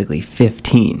basically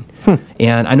 15.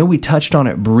 And I know we touched on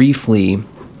it briefly,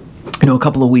 a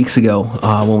couple of weeks ago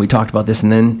when we talked about this,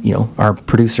 and then, our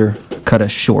producer cut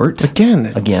us short.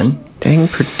 Again. Dang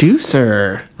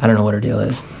producer. I don't know what her deal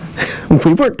is.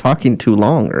 We weren't talking too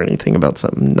long or anything about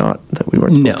something that we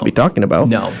weren't supposed to be talking about.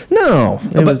 No.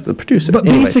 It was the producer. But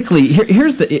basically,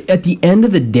 here's at the end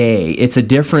of the day, it's a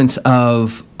difference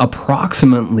of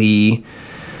approximately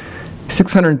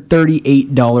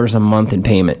 $638 a month in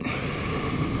payment.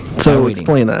 So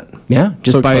explain that. Yeah,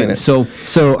 just by it. So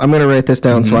I'm going to write this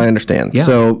down so I understand. Yeah.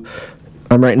 So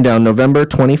I'm writing down November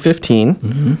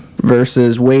 2015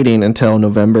 versus waiting until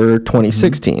November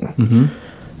 2016.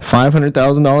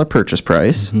 $500,000 purchase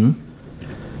price.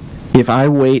 If I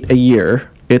wait a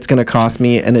year, it's going to cost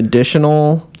me an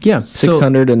additional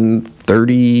 $638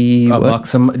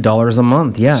 $630 a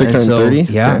month. Yeah, $630.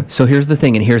 Yeah. Okay. So here's the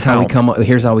thing, and here's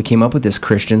how we came up with this,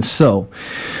 Christian. So,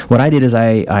 what I did is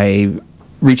I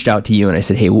reached out to you and I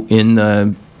said, hey,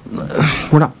 we're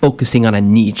not focusing on a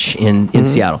niche in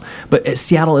Seattle, but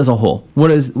Seattle as a whole,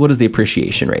 what is the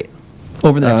appreciation rate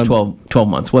over the next 12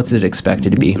 months? What's it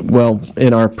expected to be? Well,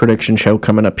 in our prediction show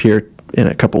coming up here in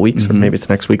a couple weeks, or maybe it's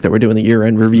next week that we're doing the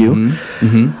year-end review,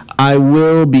 I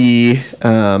will be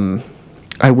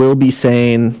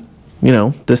saying,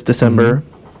 this December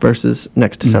versus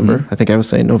next December. I think I was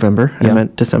saying November. I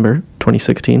meant December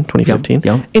 2016, 2015.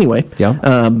 Yeah. Anyway,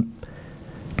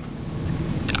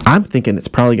 I'm thinking it's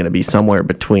probably going to be somewhere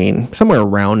around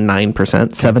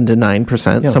 9%, 7 to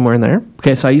 9%, somewhere in there.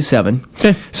 Okay, so I use 7.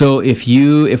 Okay. So if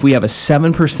we have a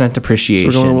 7%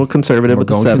 appreciation, so we're going a little conservative with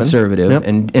the 7. Conservative,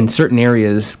 and certain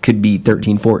areas could be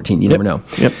 13, 14. You never know.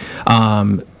 Yep.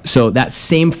 So that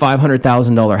same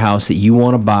 $500,000 house that you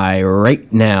want to buy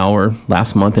right now or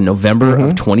last month in November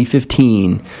of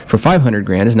 2015 for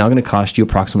 $500,000 is now going to cost you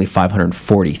approximately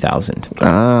 $540,000.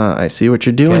 Ah, I see what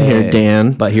you're doing here,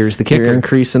 Dan. But here's the kicker: you're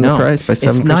increasing the price by 7%.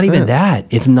 It's not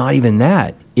even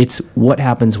that. It's what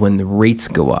happens when the rates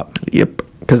go up. Yep.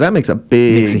 Because that makes a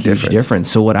huge difference.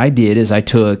 So what I did is I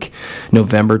took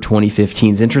November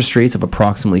 2015's interest rates of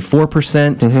approximately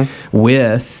 4%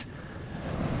 with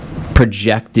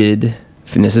projected,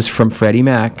 and this is from Freddie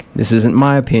Mac. This isn't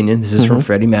my opinion. This is from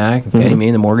Freddie Mac, Fannie Mae,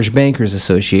 and the Mortgage Bankers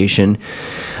Association.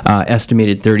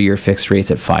 Estimated 30-year fixed rates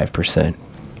at 5%.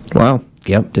 Wow.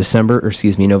 Yep,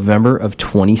 November of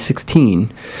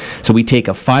 2016. So we take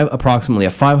approximately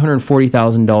a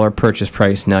 $540,000 purchase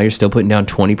price. Now you're still putting down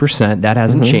 20%. That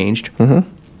hasn't changed.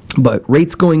 But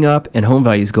rates going up and home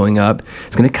values going up,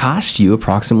 it's going to cost you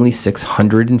approximately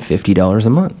 $650 a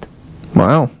month.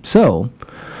 Wow. So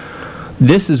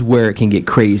this is where it can get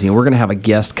crazy, and we're going to have a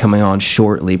guest coming on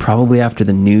shortly, probably after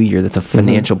the new year, that's a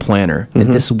financial planner.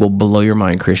 And this will blow your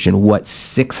mind, Christian, what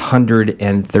 $630,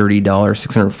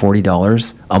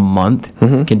 $640 a month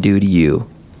can do to you,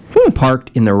 parked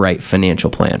in the right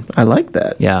financial plan. I like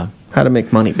that. Yeah. How to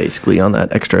make money, basically, on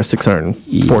that extra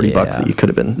 $640 that you could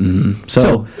have been.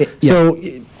 So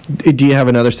do you have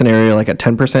another scenario like a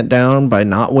 10% down by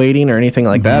not waiting or anything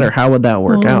like that, or how would that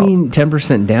work out? I mean,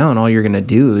 10% down, all you're going to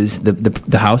do is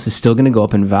the house is still going to go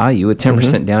up in value. With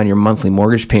 10% down, your monthly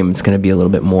mortgage payment's going to be a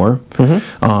little bit more.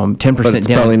 10% but it's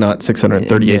down, probably not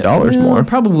 $638 more.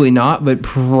 Probably not, but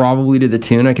probably to the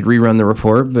tune. I could rerun the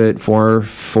report, but for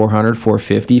 $400,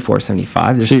 $450,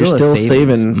 $475, there's so you're still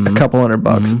saving a couple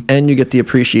 $100, and you get the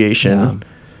appreciation.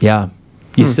 Yeah.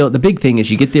 You still, the big thing is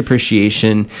you get the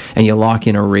appreciation and you lock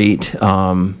in a rate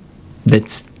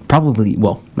that's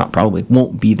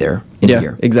won't be there in a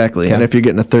year. Exactly. Okay. And if you're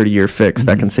getting a 30-year fix,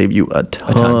 that can save you a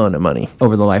ton of money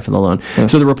over the life of the loan.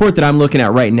 So the report that I'm looking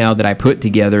at right now that I put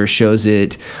together shows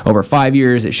it over 5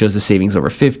 years. It shows the savings over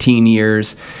 15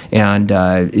 years, and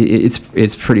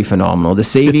it's pretty phenomenal. The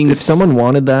savings. If someone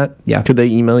wanted that, could they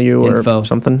email you or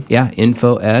something? Yeah,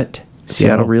 info at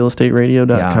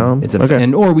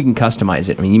SeattleRealEstateRadio.com. Or we can customize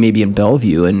it. I mean, you may be in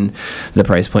Bellevue and the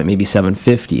price point may be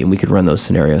 $750, and we could run those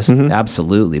scenarios.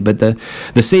 Absolutely. But the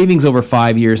savings over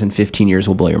 5 years and 15 years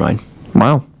will blow your mind.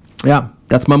 Wow. Yeah.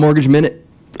 That's my mortgage minute.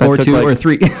 Or 2 or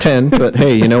 3. 10. But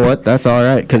hey, you know what? That's all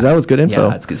right, because that was good info.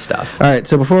 Yeah, that's good stuff. All right.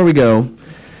 So before we go,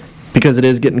 because it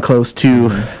is getting close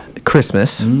to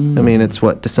Christmas, I mean, it's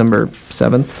December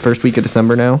 7th, first week of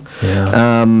December now.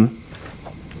 Yeah.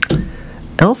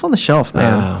 Elf on the Shelf,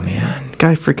 man. Oh, man. The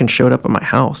guy freaking showed up at my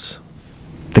house.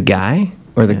 The guy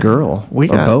or the girl? Or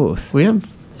both? We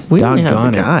have a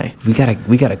guy. We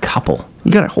got a couple.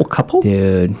 You got a whole couple?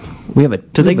 Dude. We have a.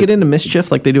 Do they get into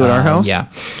mischief like they do at our house? Yeah.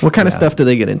 What kind of stuff do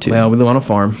they get into? Well, we live on a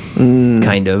farm.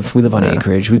 Kind of. We live on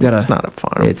acreage. It's not a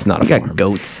farm. It's not a farm. We got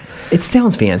goats. It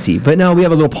sounds fancy, but no, we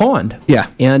have a little pond. Yeah.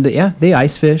 And they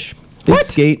ice fish. They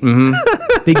skate.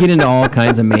 They get into all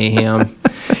kinds of mayhem.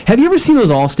 Have you ever seen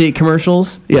those Allstate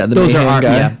commercials? Yeah, those are our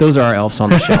elves on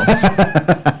the shelves.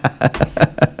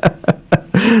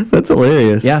 That's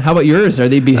hilarious. Yeah, how about yours? Are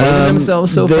they behaving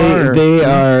themselves so far?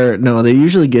 They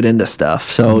usually get into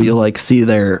stuff. So you'll see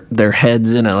their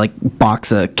heads in a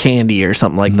box of candy or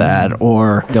something like that,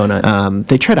 or donuts.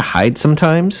 They try to hide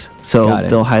sometimes. So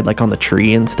they'll hide on the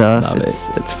tree and stuff.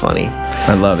 It's funny.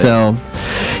 I love it. So,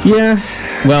 yeah.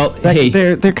 Well, hey,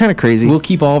 they're kind of crazy. We'll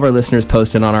keep all of our listeners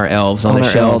posted on our elves on the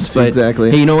shelves. But exactly.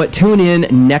 Hey, you know what? Tune in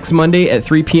next Monday at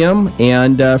 3 p.m.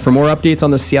 and for more updates on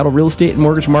the Seattle real estate and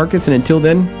mortgage markets. And until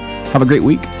then, have a great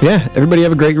week. Yeah, everybody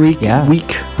have a great week. Yeah.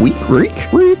 Week.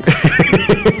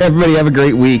 Everybody have a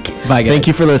great week. Bye, guys. Thank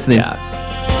you for listening. Yeah.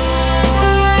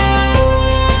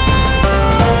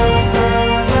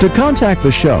 To contact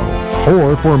the show,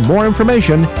 Or for more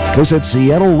information, visit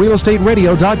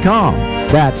SeattleRealEstateRadio.com.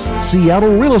 That's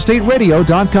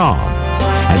SeattleRealEstateRadio.com.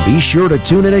 And be sure to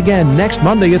tune in again next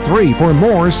Monday at 3 for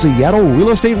more Seattle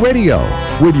Real Estate Radio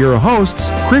with your hosts,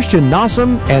 Christian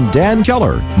Nossum and Dan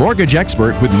Keller, mortgage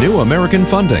expert with New American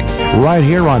Funding, right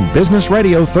here on Business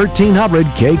Radio 1300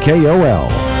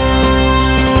 KKOL.